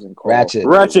situation doesn't call. Ratchet.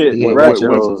 I'm gonna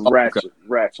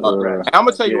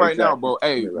tell you right now, bro.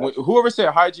 Hey, whoever said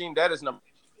hygiene, that is number.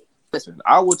 Listen,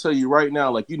 I will tell you right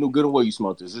now, like, you knew good and well you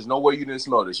smelled this. There's no way you didn't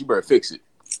smell this. You better fix it.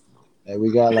 Hey,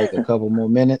 we got like a couple more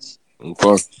minutes.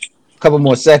 Okay. Couple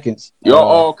more seconds. Y'all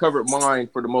all covered mine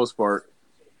for the most part.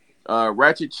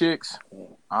 Ratchet chicks,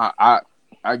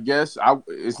 I guess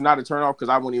it's not a turn off because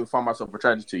I wouldn't even find myself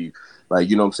attracted to you. Like,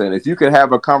 you know what I'm saying? If you could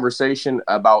have a conversation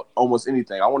about almost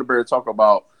anything, I want to be able to talk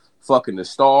about fucking the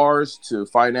stars to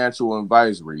financial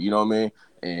advisory. You know what I mean?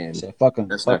 And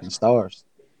fucking stars.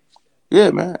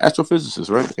 Yeah, man. Astrophysicist,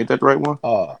 right? Ain't that the right one?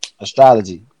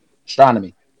 Astronomy.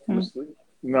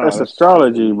 No, that's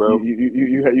astrology, bro.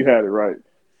 You had it right.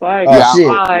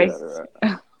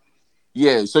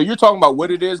 Yeah, so you're talking about what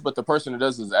it is, but the person that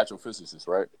does is astrophysicist,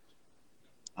 right?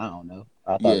 I don't know.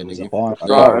 I thought it was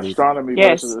astronomy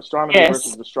versus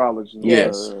astrology.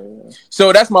 Yes.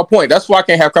 So that's my point. That's why I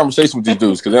can't have conversations with these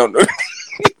dudes because they don't know.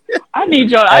 I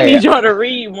need y'all to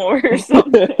read more or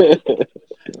something.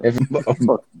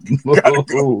 Gotta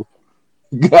go.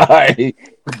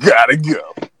 Gotta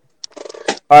go.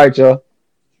 All right, y'all.